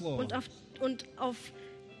Твое Слово. und auf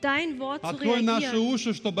dein Wort zu Открой наши reagieren.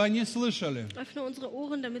 уши, чтобы они слышали. Öffne unsere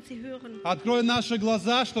Ohren, damit sie hören. Открой наши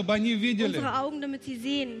глаза, чтобы они видели. Unsere Augen, damit sie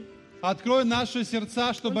sehen. Открой наши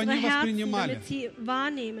сердца, чтобы Unsere они Herzen, воспринимали. damit sie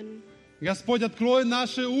wahrnehmen. Господь, открой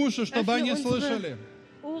наши уши, чтобы Öffne они unsere слышали.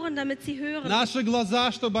 Ohren, damit sie hören. Наши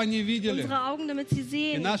глаза, чтобы они видели. Unsere Augen, damit sie И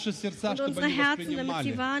sehen. наши сердца, Und чтобы unsere они Herzen, damit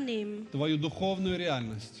sie воспринимали wahrnehmen. Твою духовную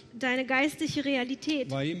реальность. Deine geistliche Realität.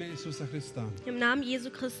 Во имя Иисуса Христа. Im Namen Jesu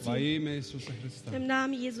Во Christi. имя Иисуса Христа. Im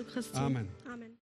Namen Jesu Christi. Amen. Amen.